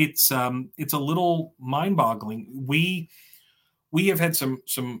 It's a little mind-boggling. We have had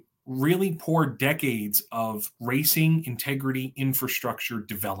some really poor decades of racing integrity infrastructure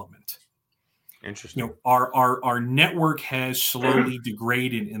development. Interesting. Our network has slowly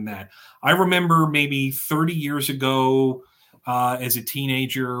degraded in that. I remember maybe 30 years ago, as a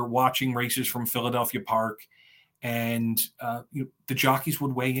teenager, watching races from Philadelphia Park, and the jockeys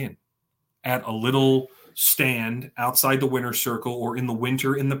would weigh in at a little stand outside the winner's circle, or in the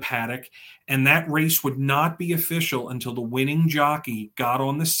winter in the paddock, and that race would not be official until the winning jockey got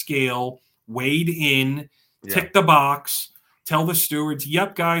on the scale, weighed in, ticked the box, tell the stewards,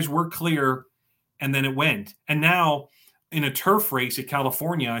 "Yep, guys, we're clear," and then it went. And now, in a turf race at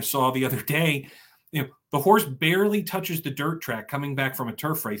California, I saw the other day, the horse barely touches the dirt track coming back from a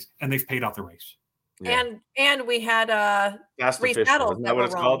turf race, and they've paid out the race. Yeah. And we had fast official. Isn't that what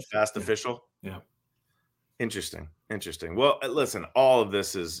it's called? Fast official. Yeah. Interesting. Well, listen, all of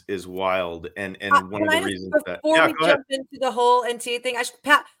this is wild, and one of the reasons that before we jump into the whole NTA thing,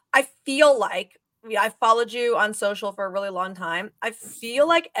 Pat, I feel like I followed you on social for a really long time. I feel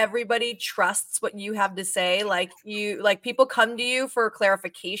like everybody trusts what you have to say. Like people come to you for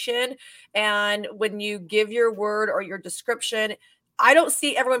clarification, and when you give your word or your description, I don't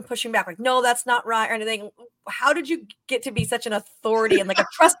see everyone pushing back like, "No, that's not right," or anything. How did you get to be such an authority and like a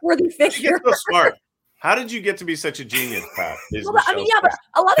trustworthy figure? You're so smart. How did you get to be such a genius, Pat? Well, I mean, but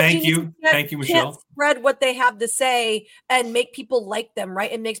a lot of geniuses Thank you, Michelle. Can't spread what they have to say and make people like them,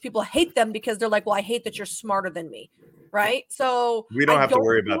 right? It makes people hate them because they're like, "Well, I hate that you're smarter than me," right? So we don't have to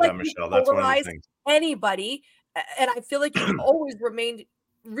worry about that, Michelle. That's one of the things. Anybody, and I feel like you've always remained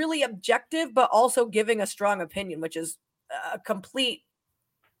really objective, but also giving a strong opinion, which is a complete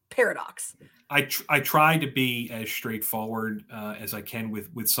paradox. I try to be as straightforward as I can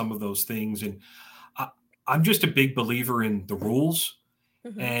with some of those things, and I'm just a big believer in the rules,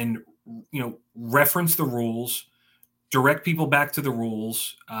 and reference the rules, direct people back to the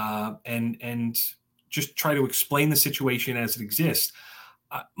rules, and just try to explain the situation as it exists.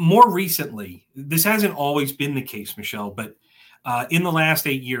 More recently, this hasn't always been the case, Michelle, but in the last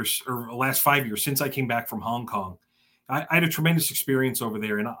 8 years or last 5 years since I came back from Hong Kong, I had a tremendous experience over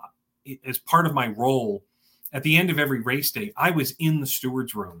there, and as part of my role, at the end of every race day, I was in the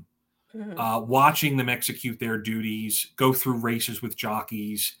stewards room, watching them execute their duties, go through races with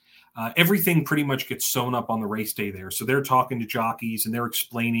jockeys. Everything pretty much gets sewn up on the race day there. So they're talking to jockeys and they're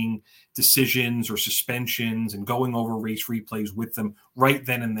explaining decisions or suspensions and going over race replays with them right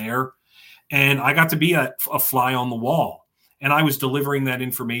then and there. And I got to be a fly on the wall. And I was delivering that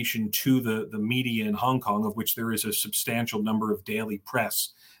information to the media in Hong Kong, of which there is a substantial number of daily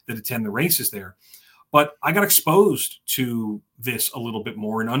press that attend the races there. But I got exposed to this a little bit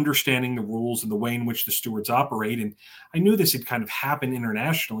more and understanding the rules and the way in which the stewards operate. And I knew this had kind of happened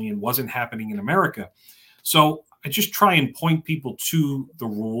internationally and wasn't happening in America. So I just try and point people to the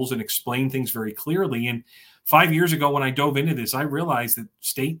rules and explain things very clearly. And 5 years ago, when I dove into this, I realized that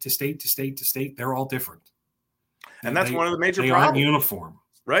state to state to state to state, they're all different. And that's one of the major problems. They aren't uniform.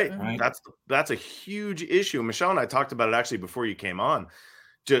 Right. That's a huge issue. Michelle and I talked about it actually before you came on.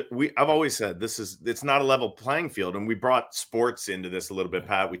 I've always said it's not a level playing field, and we brought sports into this a little bit,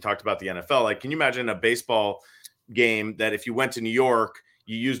 Pat. We talked about the NFL. Like, can you imagine a baseball game that if you went to New York,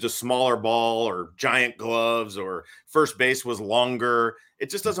 you used a smaller ball or giant gloves or first base was longer. It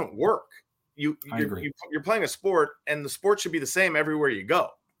just doesn't work. I agree. You're playing a sport, and the sport should be the same everywhere you go.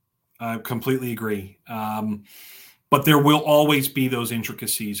 I completely agree. But there will always be those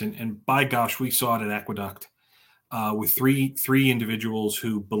intricacies. And by gosh, we saw it at Aqueduct with three individuals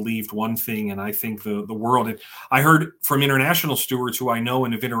who believed one thing. And I think the world, and I heard from international stewards who I know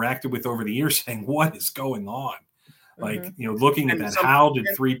and have interacted with over the years saying, what is going on? Like, looking at that, how did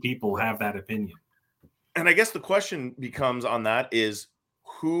three people have that opinion? And I guess the question becomes on that is,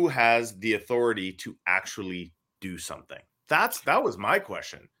 who has the authority to actually do something? That was my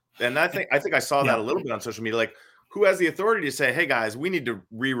question. And I think I saw that a little bit on social media. Like, who has the authority to say, hey guys, we need to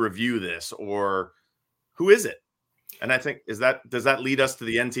re-review this, or who is it? And I think, does that lead us to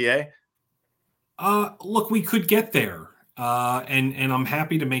the NTA? Look, we could get there. And I'm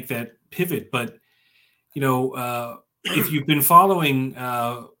happy to make that pivot, but if you've been following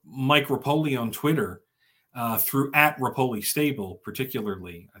Mike Rapoli on Twitter, through @Rapoli Stable,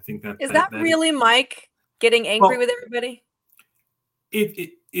 particularly, I think that really Mike getting angry with everybody?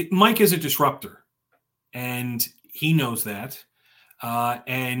 Mike is a disruptor, and he knows that.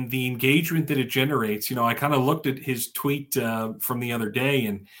 And the engagement that it generates, I kind of looked at his tweet from the other day,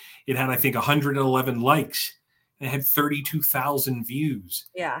 and it had, I think, 111 likes. And it had 32,000 views.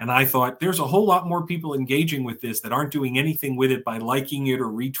 Yeah. And I thought, there's a whole lot more people engaging with this that aren't doing anything with it by liking it or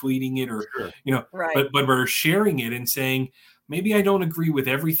retweeting it or, right. but are sharing it and saying, maybe I don't agree with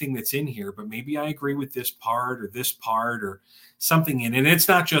everything that's in here, but maybe I agree with this part or something in it. And it's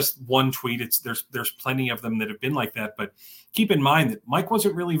not just one tweet. There's plenty of them that have been like that. But keep in mind that Mike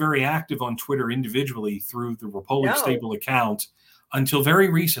wasn't really very active on Twitter individually through the Rapoli Stable account until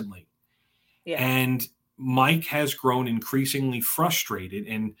very recently. Yeah. And Mike has grown increasingly frustrated.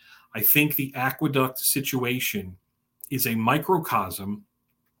 And I think the Aqueduct situation is a microcosm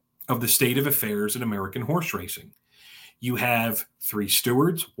of the state of affairs in American horse racing. You have three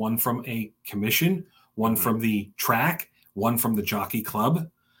stewards, one from a commission, one from the track, one from the jockey club,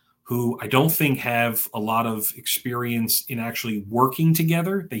 who I don't think have a lot of experience in actually working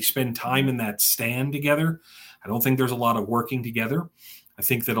together. They spend time in that stand together. I don't think there's a lot of working together. I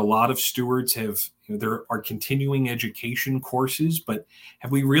think that a lot of stewards have, there are continuing education courses, but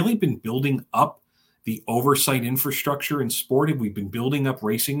have we really been building up the oversight infrastructure in sport? Have we been building up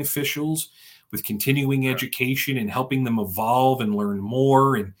racing officials with continuing education and helping them evolve and learn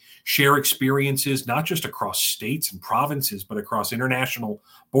more and share experiences, not just across states and provinces, but across international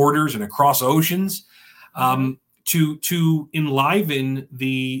borders and across oceans, to enliven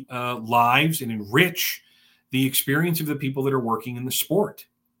the lives and enrich the experience of the people that are working in the sport?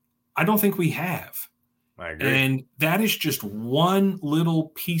 I don't think we have. I agree. And that is just one little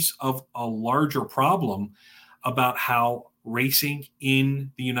piece of a larger problem about how racing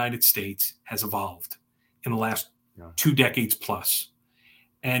in the United States has evolved in the last 2 decades plus.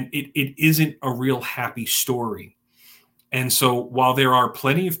 And it isn't a real happy story. And so while there are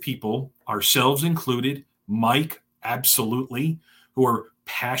plenty of people, ourselves included, Mike, absolutely, who are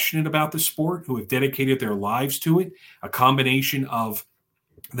passionate about the sport, who have dedicated their lives to it, a combination of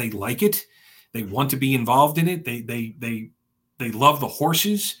they like it, they want to be involved in it, they love the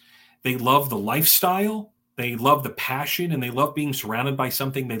horses, they love the lifestyle, they love the passion, and they love being surrounded by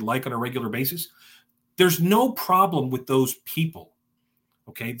something they like on a regular basis. There's no problem with those people.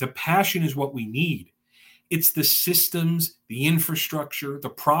 Okay, the passion is what we need. It's the systems, the infrastructure, the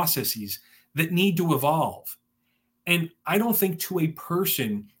processes that need to evolve. And I don't think to a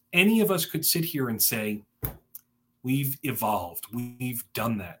person, any of us could sit here and say, we've evolved. We've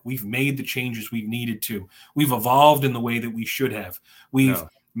done that. We've made the changes we've needed to. We've evolved in the way that we should have. We've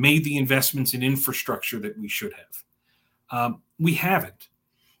made the investments in infrastructure that we should have. We haven't.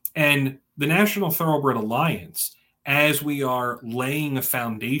 And the National Thoroughbred Alliance, as we are laying a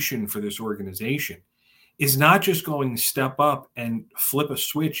foundation for this organization, is not just going to step up and flip a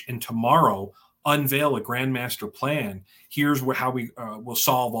switch and tomorrow unveil a grandmaster plan. Here's how we will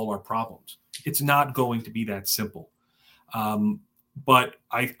solve all our problems. It's not going to be that simple. But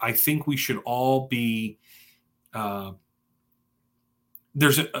I think we should all be,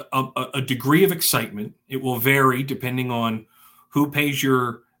 there's a degree of excitement. It will vary depending on who pays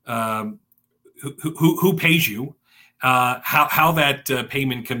your, who pays you, how that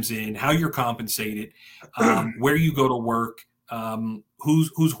payment comes in, how you're compensated, where you go to work,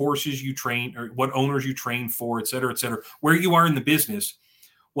 whose horses you train or what owners you train for, et cetera, where you are in the business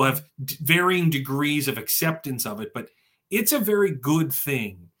will have varying degrees of acceptance of it. But it's a very good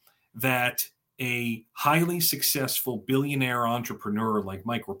thing that a highly successful billionaire entrepreneur like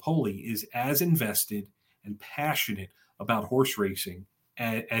Mike Rapoli is as invested and passionate about horse racing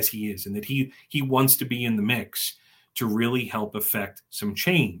as he is, and that he wants to be in the mix to really help affect some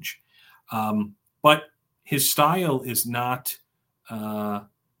change. But his style is not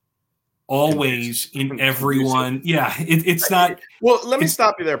always in everyone. Yeah, it's not. Well, let me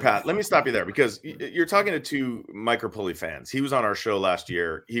stop you there, Pat. Let me stop you there, because you're talking to two Mike Rapoli fans. He was on our show last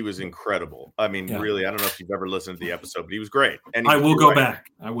year. He was incredible. I mean, really, I don't know if you've ever listened to the episode, but he was great. And I will go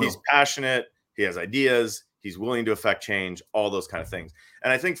back. I will. He's passionate. He has ideas. He's willing to affect change, all those kind of things.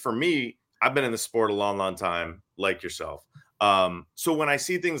 And I think for me, I've been in the sport a long, long time, like yourself. So when I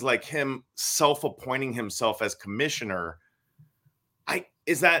see things like him self-appointing himself as commissioner, I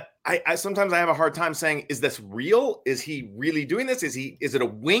sometimes I have a hard time saying, is this real? Is he really doing this? Is it a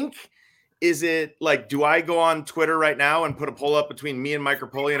wink? Is it like, do I go on Twitter right now and put a poll up between me and Mike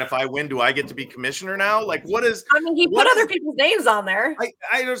Rapoli, and if I win, do I get to be commissioner now? Like, what is? I mean, he put other people's names on there.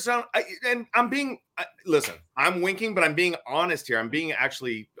 I don't sound. And I'm being. Listen, I'm winking, but I'm being honest here. I'm being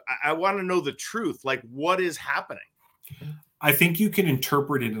actually. I want to know the truth. Like, what is happening? I think you can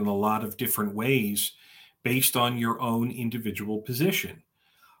interpret it in a lot of different ways based on your own individual position.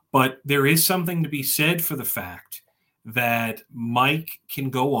 But there is something to be said for the fact that Mike can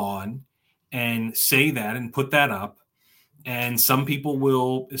go on and say that and put that up. And some people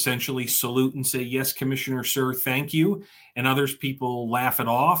will essentially salute and say, yes, Commissioner, sir, thank you. And others people laugh it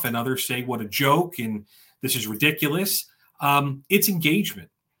off, and others say, what a joke, and this is ridiculous. It's engagement.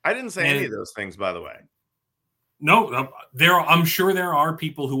 I didn't say any of those things, by the way. No, I'm sure there are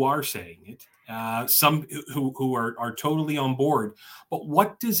people who are saying it. Some who are totally on board. But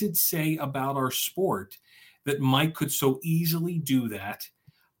what does it say about our sport that Mike could so easily do that?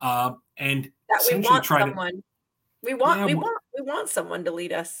 And that we want someone. We want someone to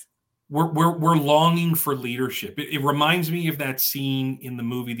lead us. We're longing for leadership. It reminds me of that scene in the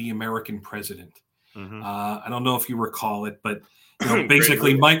movie The American President. Mm-hmm. I don't know if you recall it, but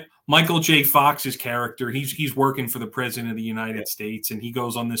basically Michael J. Fox's character, he's working for the president of the United States, and he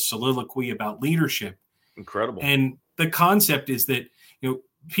goes on this soliloquy about leadership. Incredible. And the concept is that,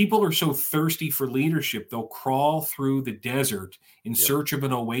 people are so thirsty for leadership, they'll crawl through the desert in search of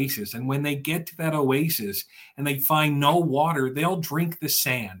an oasis. And when they get to that oasis and they find no water, they'll drink the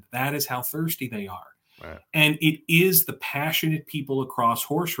sand. That is how thirsty they are. Right. And it is the passionate people across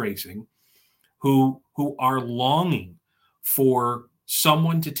horse racing who are longing for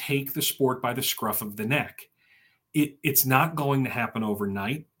someone to take the sport by the scruff of the neck. It's not going to happen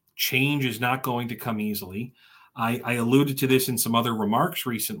overnight. Change is not going to come easily. I alluded to this in some other remarks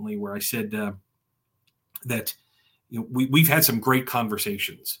recently, where I said that we've had some great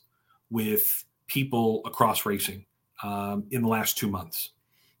conversations with people across racing in the last 2 months.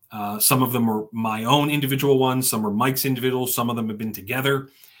 Some of them are my own individual ones, some are Mike's individual, some of them have been together,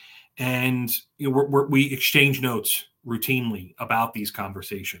 and we exchange notes routinely about these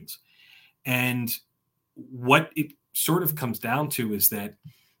conversations. And what it sort of comes down to is that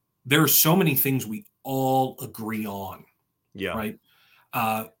there are so many things we all agree on. Yeah. Right.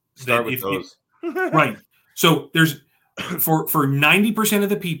 Start with those. Right. So there's for 90% of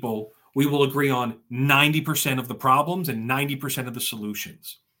the people, we will agree on 90% of the problems and 90% of the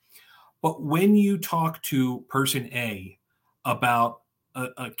solutions. But when you talk to person A about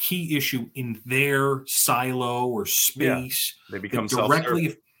a key issue in their silo or space, they become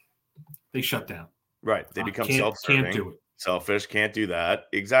directly, they shut down. Right. They become self-serving. Can't do it. Selfish, can't do that.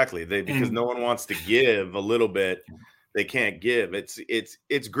 Exactly. Because no one wants to give a little bit. They can't give.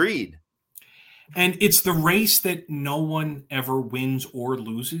 It's greed. And it's the race that no one ever wins or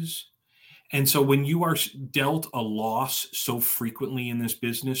loses. And so when you are dealt a loss so frequently in this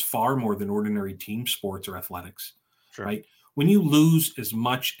business, far more than ordinary team sports or athletics, sure. Right? When you lose as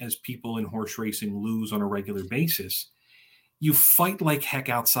much as people in horse racing lose on a regular basis, you fight like heck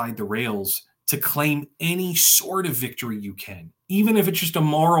outside the rails to claim any sort of victory you can, even if it's just a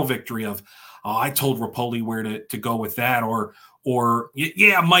moral victory of, oh, I told Rapoli where to go with that, or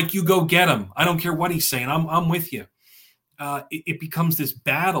yeah, Mike, you go get him. I don't care what he's saying. I'm with you. It becomes this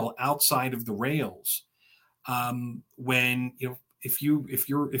battle outside of the rails. When if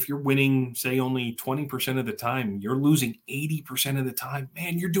you're winning, say, only 20% of the time, you're losing 80% of the time.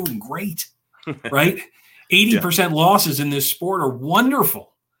 Man, you're doing great, right? 80% losses in this sport are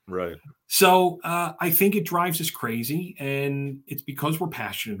wonderful. Right. So I think it drives us crazy, and it's because we're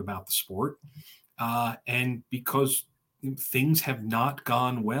passionate about the sport and because things have not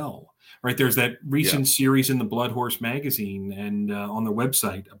gone well, right? There's that recent series in the Blood Horse magazine and on their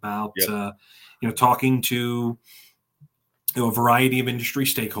website about, talking to a variety of industry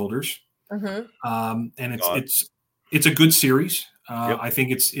stakeholders. Mm-hmm. And it's a good series. I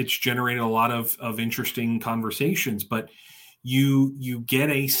think it's generated a lot of interesting conversations, but you get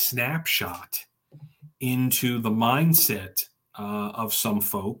a snapshot into the mindset of some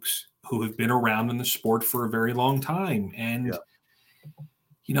folks who have been around in the sport for a very long time. And,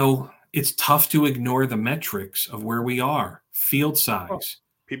 it's tough to ignore the metrics of where we are. Field size.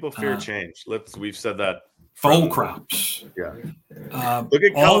 People fear change. We've said that. Foal crops. Yeah. Look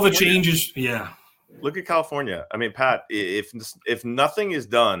at all the changes. Yeah. Look at California. I mean, Pat, if nothing is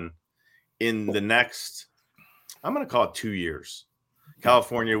done in the next, I'm going to call it 2 years,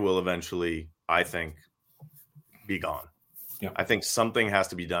 California will eventually, I think, be gone. Yeah. I think something has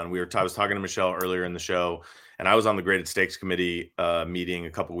to be done. I was talking to Michelle earlier in the show, and I was on the Graded Stakes Committee meeting a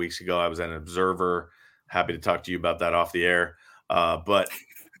couple weeks ago. I was an observer. Happy to talk to you about that off the air. But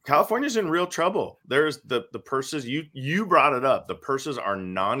California's in real trouble. There's the purses. You brought it up. The purses are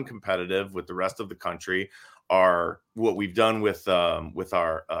non-competitive with the rest of the country. Are what we've done with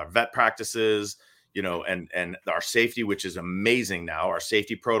our vet practices, and our safety, which is amazing now, our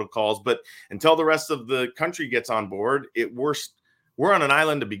safety protocols. But until the rest of the country gets on board, we're on an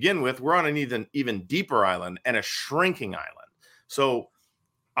island to begin with. We're on an even deeper island and a shrinking island. So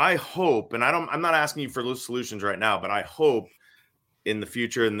I hope, and I'm not asking you for solutions right now, but I hope in the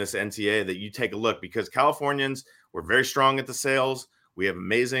future in this NTA that you take a look, because Californians, we're very strong at the sales. We have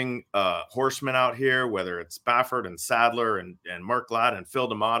amazing horsemen out here, whether it's Baffert and Sadler and Mark Ladd and Phil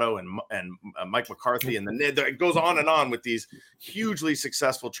D'Amato and Mike McCarthy. And then it goes on with these hugely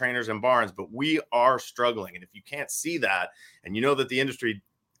successful trainers and barns, but we are struggling. And if you can't see that, and you know that the industry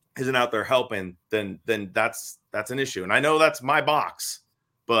isn't out there helping, then that's an issue. And I know that's my box,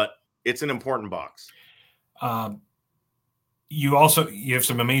 but it's an important box. You have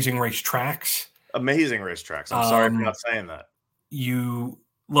some amazing racetracks. Amazing racetracks. I'm sorry for not saying that.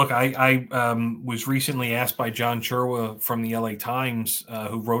 I was recently asked by John Chirwa from the LA Times,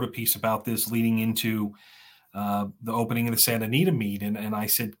 who wrote a piece about this leading into the opening of the Santa Anita meet. And I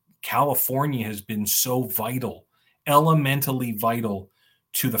said, California has been so vital, elementally vital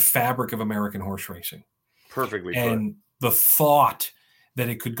to the fabric of American horse racing. Perfectly put. And the thought that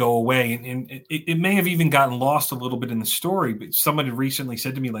it could go away. And it may have even gotten lost a little bit in the story, but somebody recently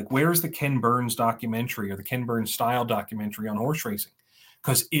said to me, like, where's the Ken Burns documentary or the Ken Burns style documentary on horse racing?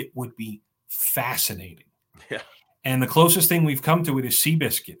 Because it would be fascinating. Yeah. And the closest thing we've come to it is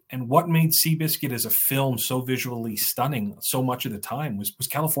Seabiscuit. And what made Seabiscuit as a film so visually stunning so much of the time was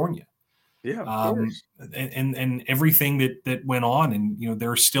California. Yeah, of course. And everything that went on. And,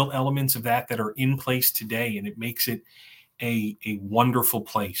 there are still elements of that are in place today, and it makes it a wonderful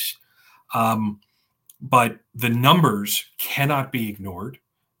place. But the numbers cannot be ignored.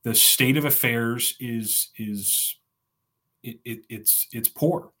 The state of affairs is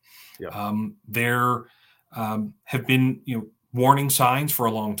poor. Yeah. There have been warning signs for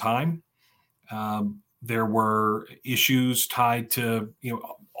a long time. There were issues tied to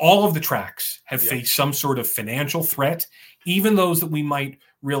all of the tracks have faced some sort of financial threat, even those that we might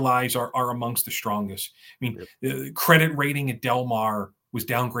realize are amongst the strongest. I mean, the credit rating at Del Mar was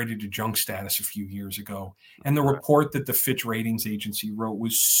downgraded to junk status a few years ago. And the report that the Fitch Ratings Agency wrote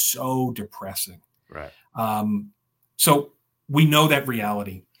was so depressing. Right. So we know that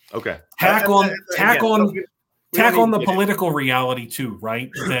reality. Okay. Tack on the political reality too,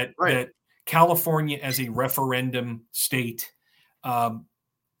 right? That California as a referendum state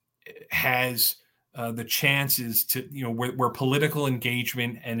has the chances to, where political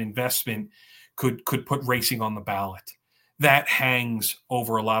engagement and investment could put racing on the ballot. That hangs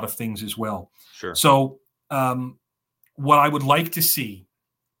over a lot of things as well. Sure. So what I would like to see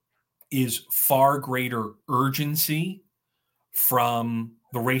is far greater urgency from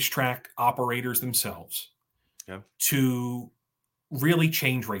the racetrack operators themselves to really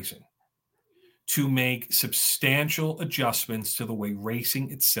change racing, to make substantial adjustments to the way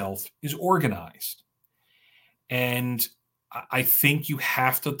racing itself is organized. And I think you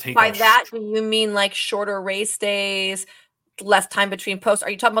have to take... By that, do you mean like shorter race days, less time between posts? Are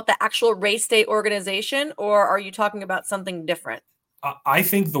you talking about the actual race day organization, or are you talking about something different? I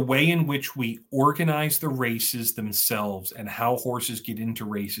think the way in which we organize the races themselves and how horses get into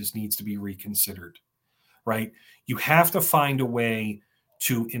races needs to be reconsidered, right? You have to find a way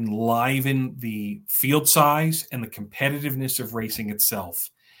to enliven the field size and the competitiveness of racing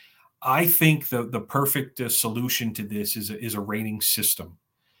itself. I think the perfect solution to this is a rating system.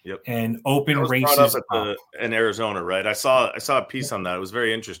 Yep. And open races brought up in Arizona, right? I saw a piece on that. It was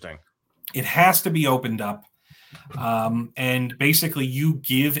very interesting. It has to be opened up. And basically you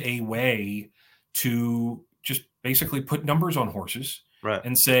give a way to just basically put numbers on horses, right,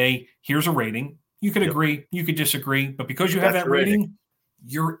 and say, here's a rating. You could agree, you could disagree, but because you have that rating,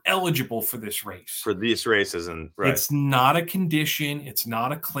 you're eligible for this race. For these races, and right. It's not a condition. It's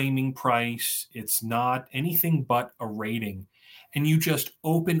not a claiming price. It's not anything but a rating. And you just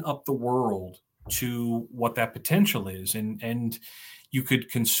open up the world to what that potential is. And you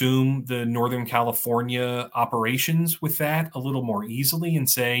could consume the Northern California operations with that a little more easily and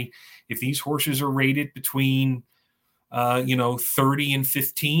say, if these horses are rated between 30 and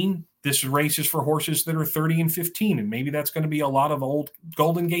 15, this race is for horses that are 30 and 15. And maybe that's going to be a lot of old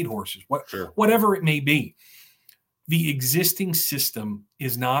Golden Gate horses, whatever it may be. The existing system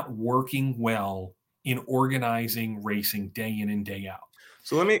is not working well in organizing racing day in and day out.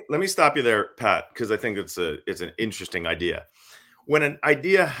 So let me stop you there, Pat, because I think it's an interesting idea. When an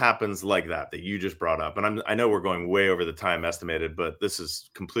idea happens like that you just brought up, and I know we're going way over the time estimated, but this is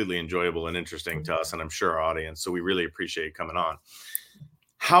completely enjoyable and interesting to us, and I'm sure our audience. So we really appreciate you coming on.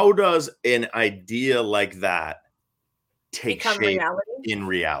 How does an idea like that take shape in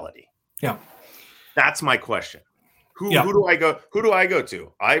reality? Yeah, that's my question. Who do I go? Who do I go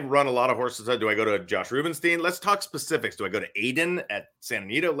to? I run a lot of horses. Do I go to Josh Rubenstein? Let's talk specifics. Do I go to Aiden at Santa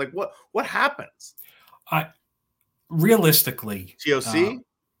Anita? Like what happens? Realistically, TOC?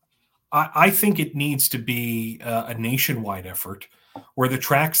 I think it needs to be a nationwide effort where the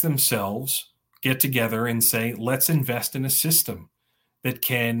tracks themselves get together and say, let's invest in a system that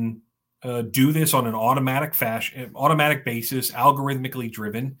can do this on an automatic basis, algorithmically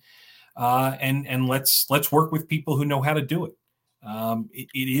driven, and let's work with people who know how to do it.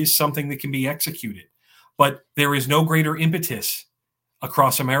 It is something that can be executed, but there is no greater impetus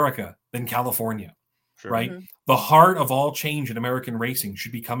across America than California. Sure. Right? Mm-hmm. The heart of all change in American racing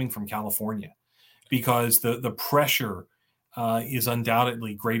should be coming from California, because the pressure is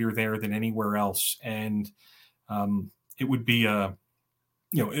undoubtedly greater there than anywhere else. And it would be a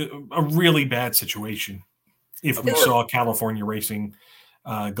really bad situation if we saw California racing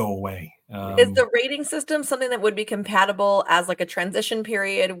go away. Is the rating system something that would be compatible as like a transition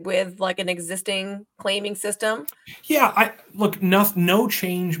period with like an existing claiming system? Yeah, no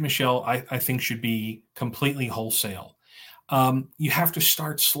change, Michelle, I think should be completely wholesale. You have to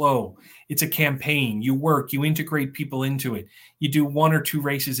start slow. It's a campaign. You work, you integrate people into it. You do 1 or 2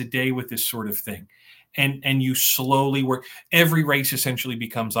 races a day with this sort of thing. And you slowly work. Every race essentially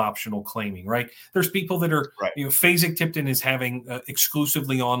becomes optional claiming, right? There's people that are, right. Fasig-Tipton is having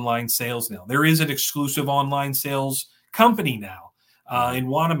exclusively online sales now. There is an exclusive online sales company now in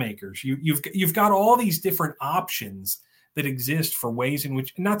Wanamaker's. You've got all these different options that exist for ways in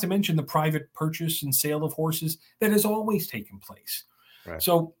which, not to mention the private purchase and sale of horses that has always taken place. Right.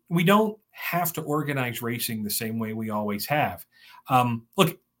 So we don't have to organize racing the same way we always have.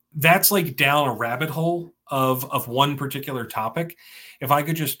 Look, that's like down a rabbit hole of one particular topic. If I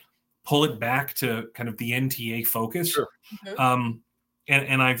could just pull it back to kind of the NTA focus, sure. Mm-hmm.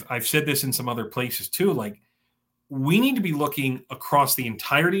 And I've said this in some other places too, like we need to be looking across the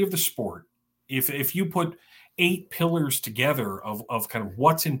entirety of the sport. If you put 8 pillars together of kind of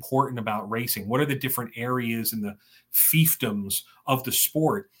what's important about racing, what are the different areas and the fiefdoms of the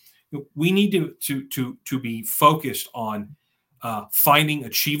sport, we need to be focused on finding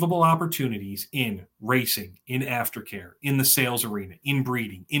achievable opportunities in racing, in aftercare, in the sales arena, in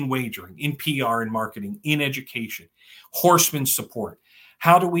breeding, in wagering, in PR and marketing, in education, horseman support.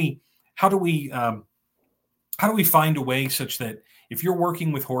 How do we find a way such that if you're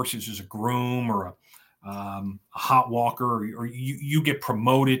working with horses as a groom or a hot walker, or you get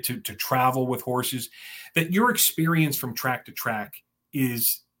promoted to travel with horses, that your experience from track to track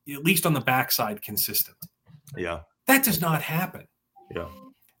is, at least on the backside, consistent. Yeah. That does not happen. Yeah.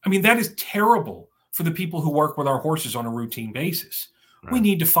 I mean, that is terrible for the people who work with our horses on a routine basis. Right. We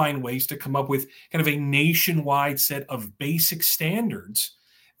need to find ways to come up with kind of a nationwide set of basic standards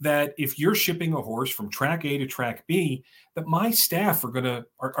that if you're shipping a horse from track A to track B, that my staff are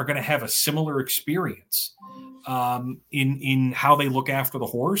gonna have a similar experience in how they look after the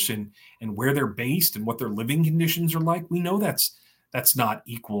horse and where they're based and what their living conditions are like. We know that's not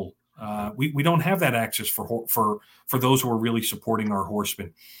equal. We don't have that access for those who are really supporting our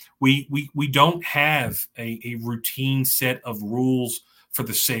horsemen. We don't have a routine set of rules for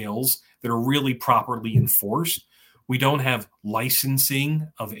the sales that are really properly enforced. We don't have licensing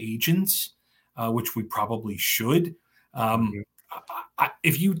of agents, which we probably should.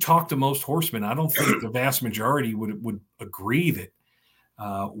 If you talk to most horsemen, I don't think the vast majority would agree that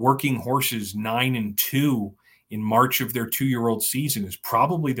working horses 9 and 2 in March of their 2-year-old season is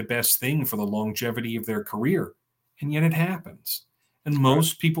probably the best thing for the longevity of their career. And yet it happens. And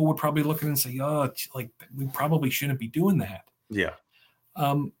most people would probably look at it and say, oh, like we probably shouldn't be doing that. Yeah.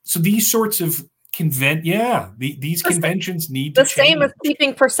 So these sorts of these conventions need the to change. same as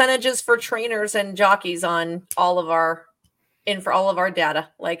keeping percentages for trainers and jockeys on all of our data.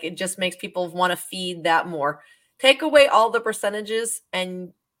 Like, it just makes people want to feed that more. Take away all the percentages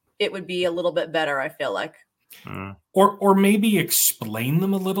and it would be a little bit better, I feel like. Or maybe explain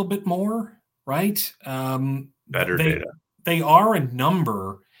them a little bit more, right? Better data. They are a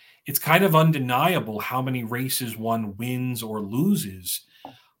number. It's kind of undeniable how many races one wins or loses,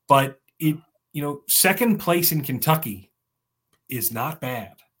 but second place in Kentucky is not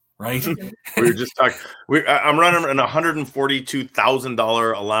bad, right? We were just talking. I'm running an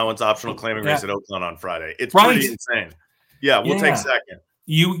 $142,000 allowance optional claiming race at Oakland on Friday. It's pretty insane. Yeah, we'll take second.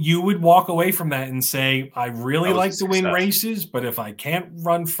 You would walk away from that and say, I really like to win races, but if I can't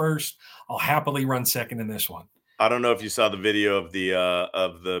run first, I'll happily run second in this one. I don't know if you saw the video of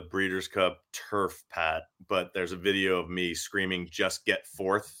the Breeders' Cup turf, Pat, but there's a video of me screaming, "Just get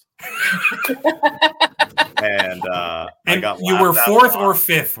fourth." And I got you were fourth or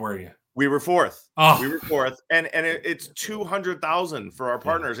fifth, were you? We were fourth. Oh. We were fourth, and it's 200,000 for our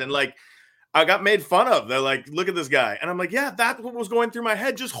partners, and like I got made fun of. They're like, "Look at this guy," and I'm like, "Yeah, that's what was going through my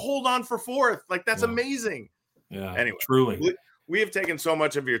head. Just hold on for fourth. Like that's amazing." Yeah. Anyway, truly. We have taken so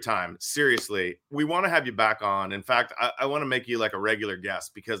much of your time. Seriously, we want to have you back on. In fact, I want to make you like a regular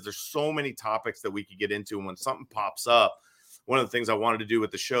guest because there's so many topics that we could get into. And when something pops up, one of the things I wanted to do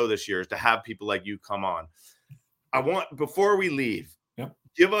with the show this year is to have people like you come on. Before we leave,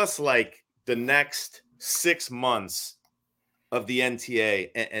 give us like the next 6 months of the NTA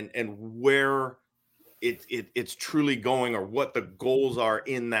and where it's truly going, or what the goals are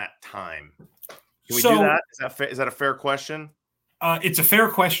in that time. Can we do that? Is that a fair question? It's a fair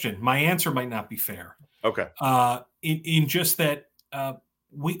question. My answer might not be fair. Okay. In just that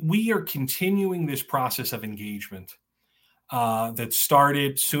we are continuing this process of engagement that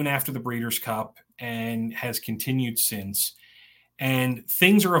started soon after the Breeders' Cup and has continued since. And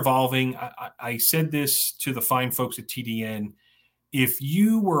things are evolving. I said this to the fine folks at TDN. If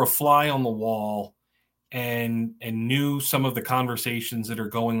you were a fly on the wall and knew some of the conversations that are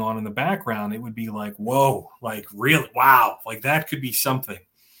going on in the background, it would be like, whoa, like really, wow, like that could be something.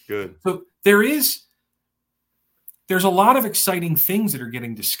 Good. So there's a lot of exciting things that are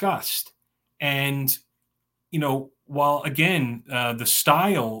getting discussed. And, while again, the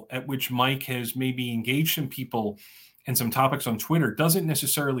style at which Mike has maybe engaged some people and some topics on Twitter doesn't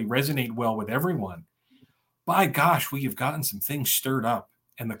necessarily resonate well with everyone, by gosh, we have gotten some things stirred up.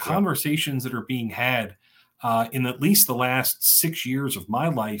 And the conversations that are being had in at least the last 6 years of my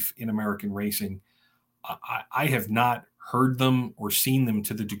life in American racing, I have not heard them or seen them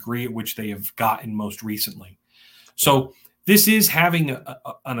to the degree at which they have gotten most recently. So this is having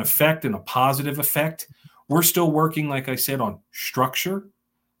an effect, and a positive effect. We're still working, like I said, on structure.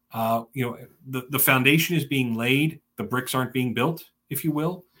 The foundation is being laid. The bricks aren't being built, if you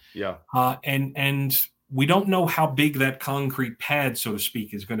will. Yeah. And we don't know how big that concrete pad, so to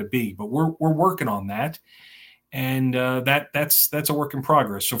speak, is going to be, but we're working on that, and that's a work in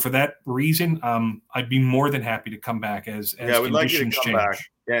progress. So for that reason, I'd be more than happy to come back as we'd like you to come change. back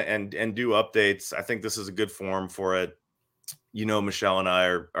and do updates. I think this is a good forum for it. Michelle and I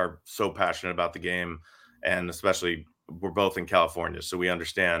are so passionate about the game, and especially we're both in California, so we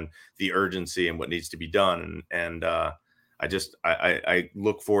understand the urgency and what needs to be done, and I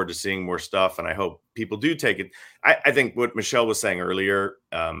look forward to seeing more stuff, and I hope people do take it. I think what Michelle was saying earlier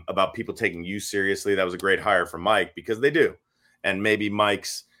about people taking you seriously, that was a great hire for Mike, because they do. And maybe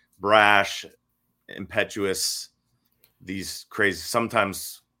Mike's brash, impetuous, these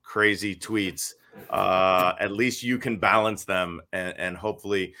sometimes crazy tweets, at least you can balance them and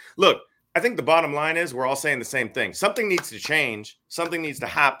hopefully look. I think the bottom line is we're all saying the same thing. Something needs to change. Something needs to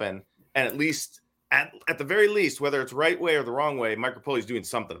happen. And at least at the very least, whether it's right way or the wrong way, Mike Rapoli is doing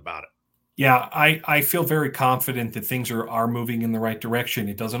something about it. Yeah, I feel very confident that things are moving in the right direction.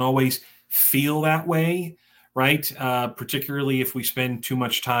 It doesn't always feel that way, right? Particularly if we spend too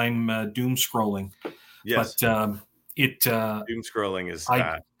much time doom scrolling. Yes. But doom scrolling is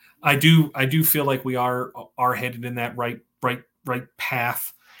bad. I do feel like we are headed in that right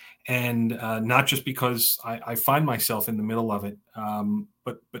path. And not just because I find myself in the middle of it,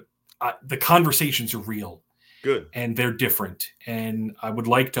 but the conversations are real. Good. And they're different. And I would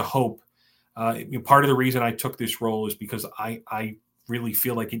like to hope, part of the reason I took this role is because I really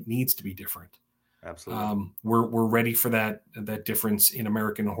feel like it needs to be different. Absolutely. We're ready for that difference in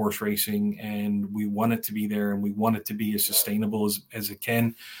American horse racing, and we want it to be there, and we want it to be as sustainable as it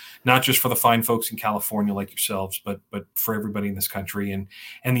can, not just for the fine folks in California like yourselves, but for everybody in this country,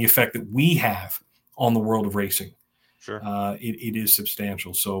 and the effect that we have on the world of racing. Sure. It is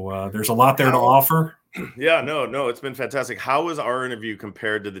substantial. So there's a lot there to offer. Yeah, no, it's been fantastic. How was our interview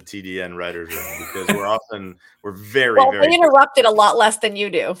compared to the TDN writers room? Because we're very, Well, very they interrupted a lot less than you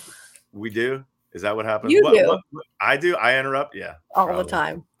do. We do? Is that what happens? You do. What I do? I interrupt? Yeah. All probably. the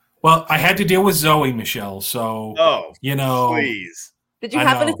time. Well, I had to deal with Zoe, Michelle. So, please. Did you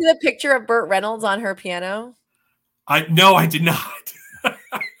happen to see the picture of Burt Reynolds on her piano? No, I did not.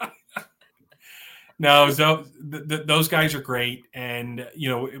 No, those guys are great. And,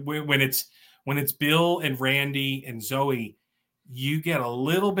 when it's Bill and Randy and Zoe, you get a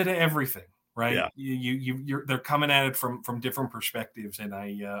little bit of everything, right? Yeah. They're coming at it from different perspectives. And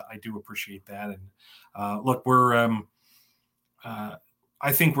I do appreciate that. And look,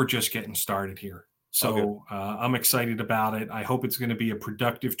 I think we're just getting started here. So I'm excited about it. I hope it's going to be a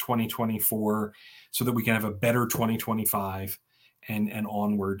productive 2024 so that we can have a better 2025 and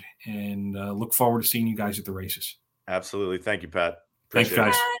onward. And look forward to seeing you guys at the races. Absolutely. Thank you, Pat. Thanks,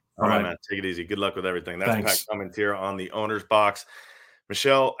 guys. All right, man. Take it easy. Good luck with everything. That's Pat Cummings here on the Owner's Box.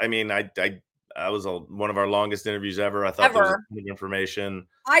 Michelle, I mean, I was one of our longest interviews ever. I thought there was a ton of information.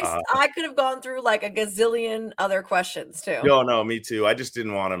 I could have gone through like a gazillion other questions too. No, me too. I just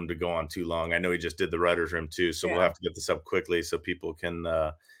didn't want him to go on too long. I know he just did the writer's room too, so we'll have to get this up quickly so people can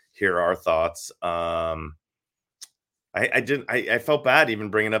hear our thoughts. I felt bad even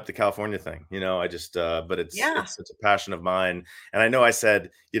bringing up the California thing, I just, but it's such a passion of mine. And I know I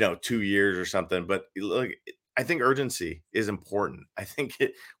said, 2 years or something, but look, I think urgency is important. I think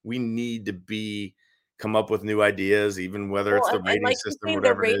we need to come up with new ideas, even whether it's the rating system,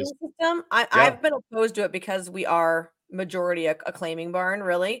 whatever it is. I've been opposed to it because we are majority a claiming barn,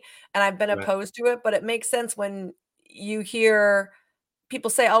 really. And I've been opposed to it, but it makes sense when you hear people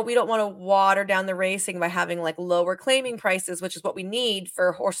say, oh, we don't want to water down the racing by having like lower claiming prices, which is what we need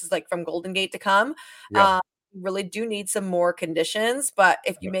for horses like from Golden Gate to come. You really do need some more conditions, but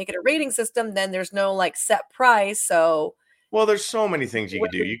if you make it a rating system, then there's no like set price. So, well, there's so many things you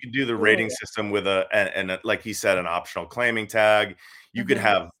can do. You can do the rating system with and like he said, an optional claiming tag. You could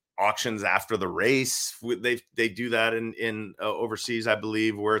have auctions after the race. They do that in overseas, I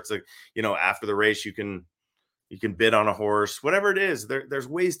believe, where it's like, after the race, you can bid on a horse, whatever it is. There's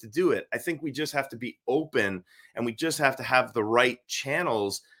ways to do it. I think we just have to be open, and we just have to have the right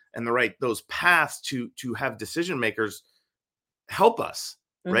channels and those paths to have decision makers help us,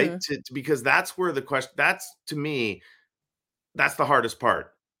 right? Because that's where the question, to me, that's the hardest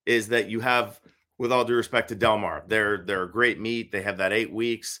part, is that you have, with all due respect to Del Mar, they're a great meet. They have that 8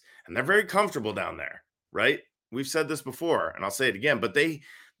 weeks and they're very comfortable down there, right? We've said this before and I'll say it again, but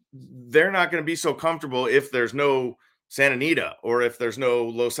they're not going to be so comfortable if there's no Santa Anita or if there's no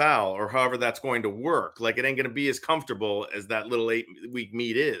Los Al or however that's going to work. Like, it ain't going to be as comfortable as that little 8-week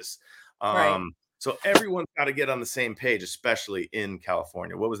meet is. Right. So everyone's got to get on the same page, especially in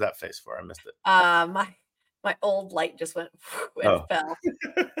California. What was that face for? I missed it. My old light just went and fell.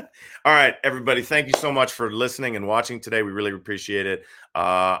 All right, everybody. Thank you so much for listening and watching today. We really appreciate it.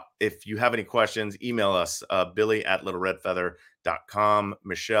 If you have any questions, email us, billy@littleredfeather.com.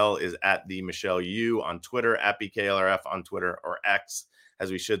 Michelle is at the Michelle U on Twitter, at BKLRF on Twitter, or X,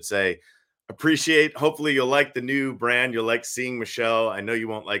 as we should say. Hopefully you'll like the new brand. You'll like seeing Michelle. I know you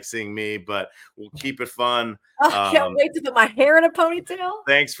won't like seeing me, but we'll keep it fun. I can't wait to put my hair in a ponytail.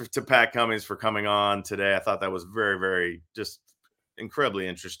 Thanks to Pat Cummings for coming on today. I thought that was very, very just incredibly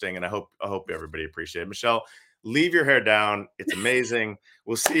interesting, and I hope everybody appreciated it. Michelle, leave your hair down. It's amazing.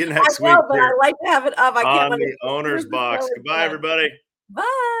 We'll see you next week. But I like to have it up. I can't on the Owner's Box. Goodbye, everybody.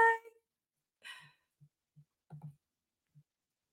 Bye.